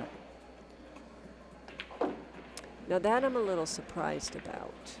 Absolutely right. Now that I'm a little surprised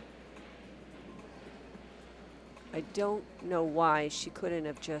about. I don't know why she couldn't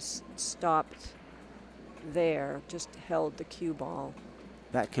have just stopped there, just held the cue ball.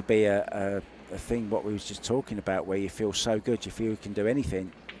 That could be a thing what we was just talking about, where you feel so good, you feel you can do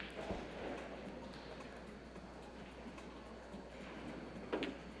anything.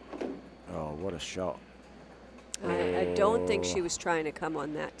 Oh, what a shot. I don't think she was trying to come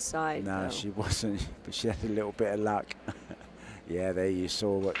on that side. No, though. she wasn't, but she had a little bit of luck. Yeah, there you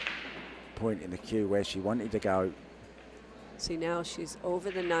saw what point in the cue where she wanted to go. See, now she's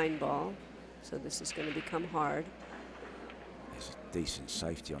over the 9 ball, so this is going to become hard. There's a decent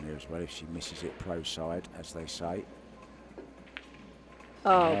safety on here as well if she misses it pro side, as they say.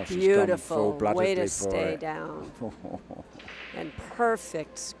 Oh, beautiful. Way to for stay it. down. And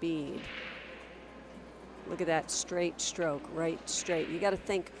perfect speed. Look at that straight stroke, right straight. You got to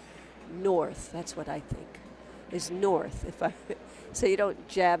think north. That's what I think is north. So you don't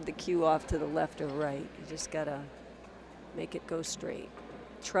jab the cue off to the left or right. You just got to make it go straight.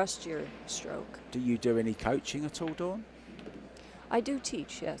 Trust your stroke. Do you do any coaching at all, Dawn? I do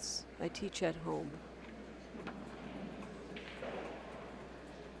teach, yes. I teach at home.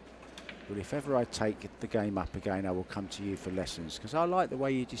 Well, if ever I take the game up again, I will come to you for lessons, because I like the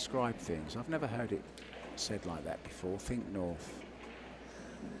way you describe things. I've never heard it said like that before. Think north.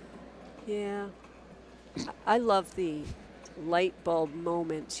 Yeah. I love the light bulb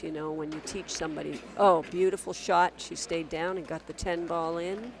moments, you know, when you teach somebody, oh, beautiful shot. She stayed down and got the 10 ball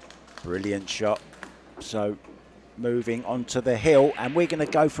in. Brilliant shot. So moving onto the hill, and we're going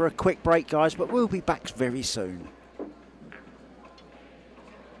to go for a quick break, guys, but we'll be back very soon.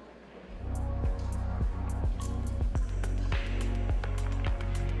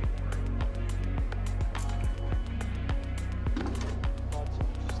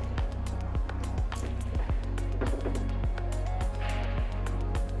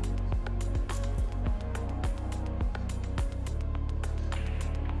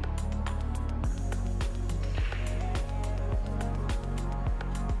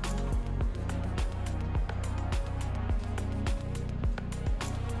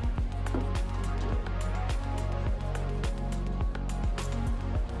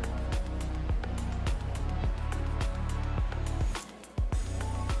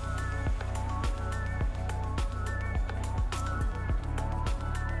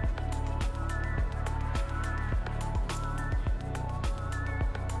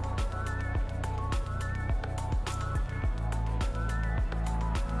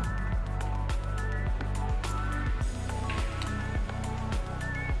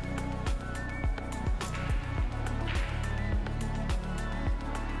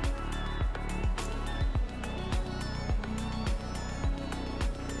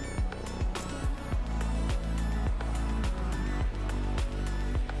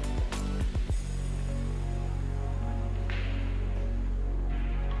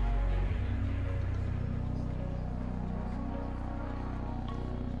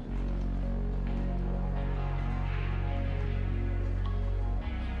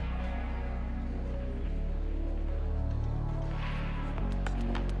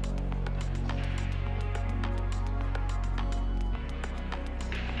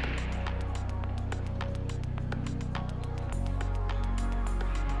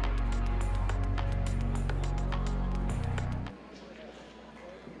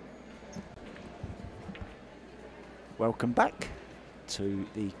 Welcome back to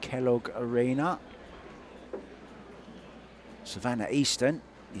the Kellogg Arena. Savannah Easton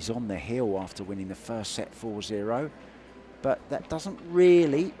is on the hill after winning the first set 4-0, but that doesn't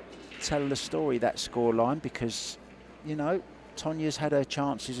really tell the story, that scoreline, because, you know, Tonya's had her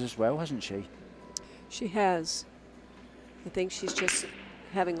chances as well, hasn't she? She has. I think she's just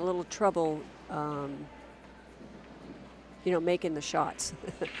having a little trouble, you know, making the shots.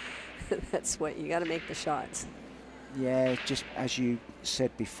 That's what, you got to make the shots. Yeah, just as you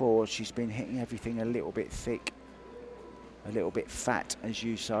said before, she's been hitting everything a little bit thick, a little bit fat, as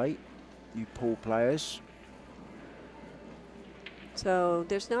you say, you pool players. So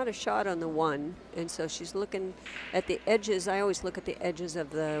there's not a shot on the 1, and so she's looking at the edges. I always look at the edges of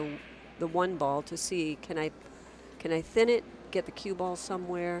the 1 ball to see, can I thin it, get the cue ball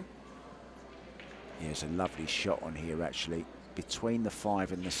somewhere? Yeah, it's a lovely shot on here, actually, between the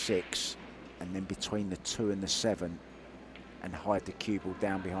 5 and the 6, and then between the 2 and the 7, and hide the cue ball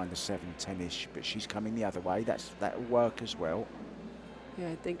down behind the 7, 10-ish. But she's coming the other way. That'll work as well. Yeah,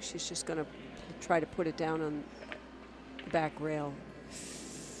 I think she's just going to try to put it down on the back rail.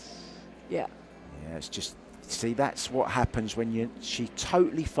 Yeah. Yeah, it's just, see, that's what happens when she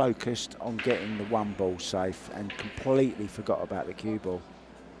totally focused on getting the 1 ball safe and completely forgot about the cue ball.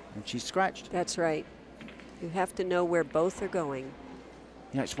 And she's scratched. That's right. You have to know where both are going.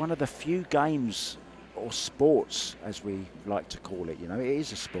 You know, it's one of the few games or sports, as we like to call it, you know, it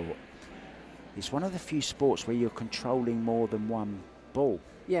is a sport. It's one of the few sports where you're controlling more than 1 ball.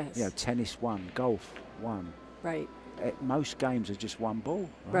 Yes. You know, tennis 1, golf 1. Right. Most games are just 1 ball.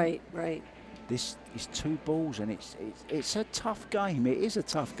 Right, right. This is 2 balls, and it's a tough game. It is a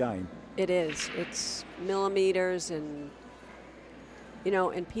tough game. It is. It's millimeters, and you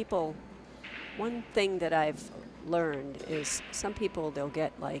know, and people. One thing that I've learned is some people, they'll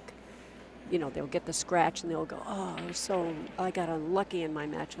get like, you know, they'll get the scratch and they'll go, oh, so I got unlucky in my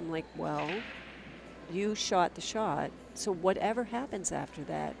match. I'm like, well, you shot the shot, so whatever happens after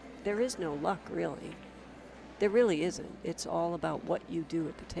that, there is no luck, really. There really isn't. It's all about what you do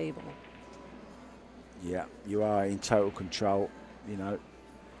at the table. Yeah, you are in total control, you know.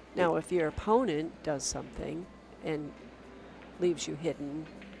 Now, if your opponent does something and leaves you hidden,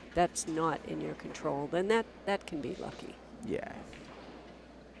 that's not in your control, then that can be lucky. Yeah.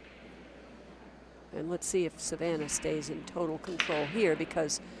 And let's see if Savannah stays in total control here,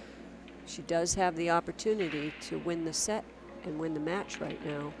 because she does have the opportunity to win the set and win the match right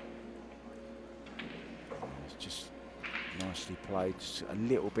now. It's just nicely played. Just a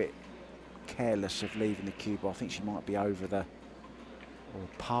little bit careless of leaving the cue ball. I think she might be over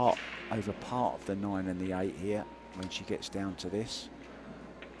part of the 9 and the 8 here when she gets down to this.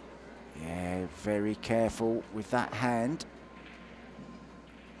 Yeah, very careful with that hand.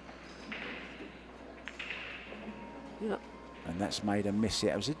 Yeah. And that's made her miss it.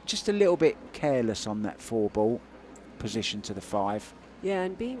 I was just a little bit careless on that 4 ball position to the 5. Yeah,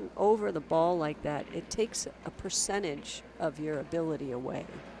 and being over the ball like that, it takes a percentage of your ability away.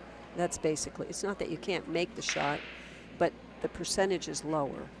 That's basically, it's not that you can't make the shot, but the percentage is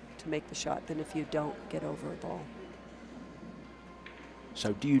lower to make the shot than if you don't get over a ball.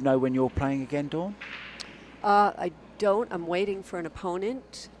 So do you know when you're playing again, Dawn? I don't. I'm waiting for an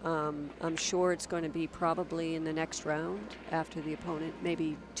opponent. I'm sure it's going to be probably in the next round after the opponent,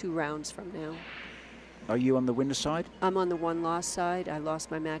 maybe 2 rounds from now. Are you on the winner side? I'm on the 1-loss side. I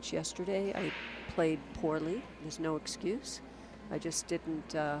lost my match yesterday. I played poorly. There's no excuse. I just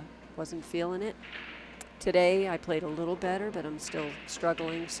wasn't feeling it. Today I played a little better, but I'm still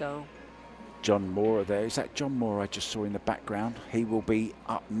struggling, so. John Moore there. Is that John Moore I just saw in the background? He will be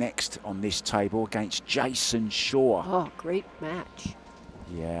up next on this table against Jason Shaw. Oh, great match.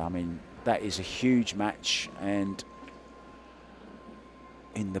 Yeah, I mean, that is a huge match, and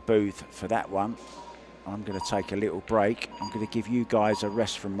in the booth for that one, I'm going to take a little break. I'm going to give you guys a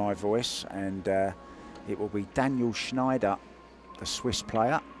rest from my voice, and it will be Daniel Schneider, the Swiss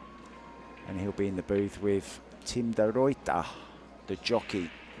player, and he'll be in the booth with Tim de Ruyter, the jockey.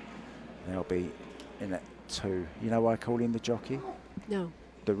 They'll be in it too. You know why I call him the jockey? No.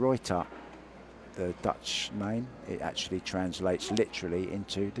 De Ruyter, the Dutch name, it actually translates literally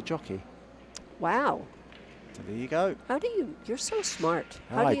into the jockey. Wow. So there you go. How do you, you're so smart.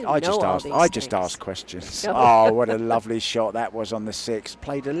 How do you I know just all asked. these I just things? asked questions. No. Oh, what a lovely shot that was on the 6.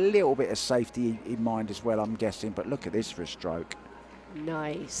 Played a little bit of safety in mind as well, I'm guessing. But look at this for a stroke.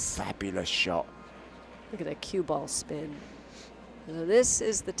 Nice. Fabulous shot. Look at that cue ball spin. So this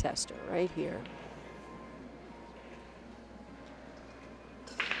is the tester right here.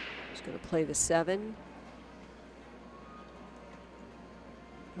 Just going to play the 7.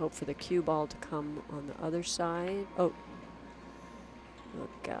 Hope for the cue ball to come on the other side. Oh,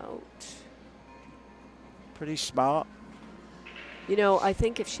 look out. Pretty smart. You know, I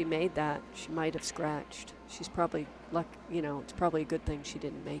think if she made that, she might have scratched. She's probably, you know, it's probably a good thing she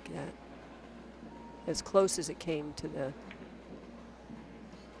didn't make that. As close as it came to the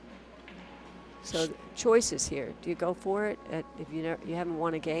So choices here. Do you go for it if you haven't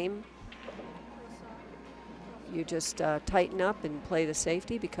won a game? You just tighten up and play the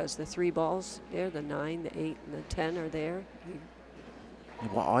safety because the 3 balls there, the 9, the 8, and the 10 are there.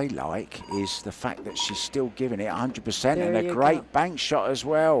 What I like is the fact that she's still giving it 100% and a you great go. bank shot as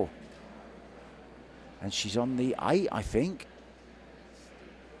well. And she's on the 8, I think.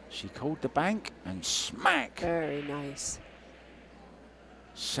 She called the bank and smack. Very nice.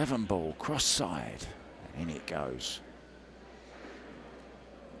 7 ball, cross side. And in it goes.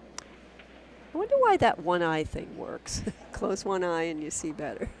 I wonder why that one eye thing works. Close one eye and you see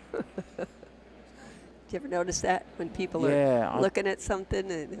better. Do you ever notice that when people are looking at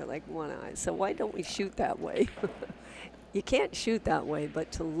something and they're like one eye? So why don't we shoot that way? You can't shoot that way,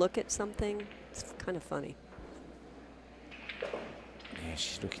 but to look at something, it's kind of funny. Yeah,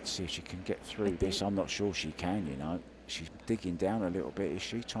 she's looking to see if she can get through this. I'm not sure she can, you know. She's digging down a little bit. Is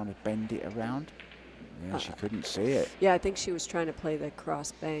she trying to bend it around? Yeah, she couldn't see it. Yeah, I think she was trying to play the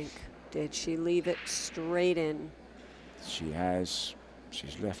cross bank. Did she leave it straight in? She has.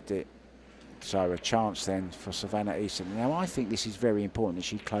 She's left it. So a chance then for Savannah Easton. Now I think this is very important that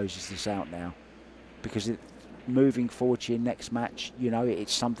she closes this out now, because moving forward to your next match, you know,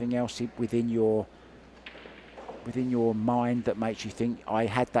 it's something else within your mind that makes you think, I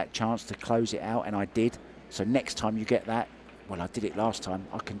had that chance to close it out and I did. So next time you get that, well, I did it last time,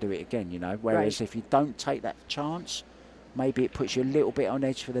 I can do it again, you know. Whereas if you don't take that chance, maybe it puts you a little bit on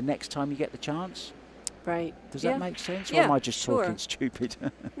edge for the next time you get the chance. Right. Does that make sense? Or Yeah, am I just talking stupid?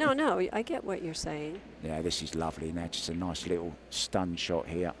 No, I get what you're saying. Yeah, this is lovely now. Just a nice little stun shot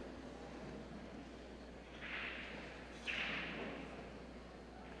here.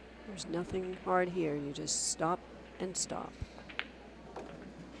 There's nothing hard here. You just stop and stop.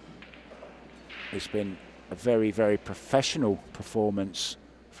 It's been a very, very professional performance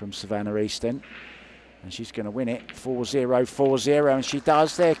from Savannah Easton. And she's going to win it 4-0, 4-0, and she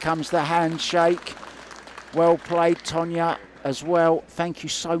does. There comes the handshake. Well played, Tonya, as well. Thank you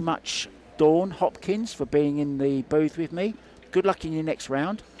so much, Dawn Hopkins, for being in the booth with me. Good luck in your next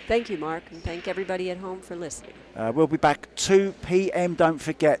round. Thank you, Mark, and thank everybody at home for listening. We'll be back 2 p.m. Don't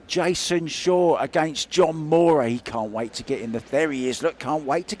forget, Jason Shaw against John Mora. He can't wait to get in the... There he is. Look, can't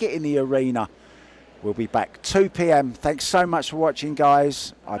wait to get in the arena. We'll be back 2 p.m. Thanks so much for watching,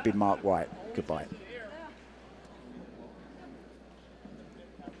 guys. I've been Mark White. Goodbye.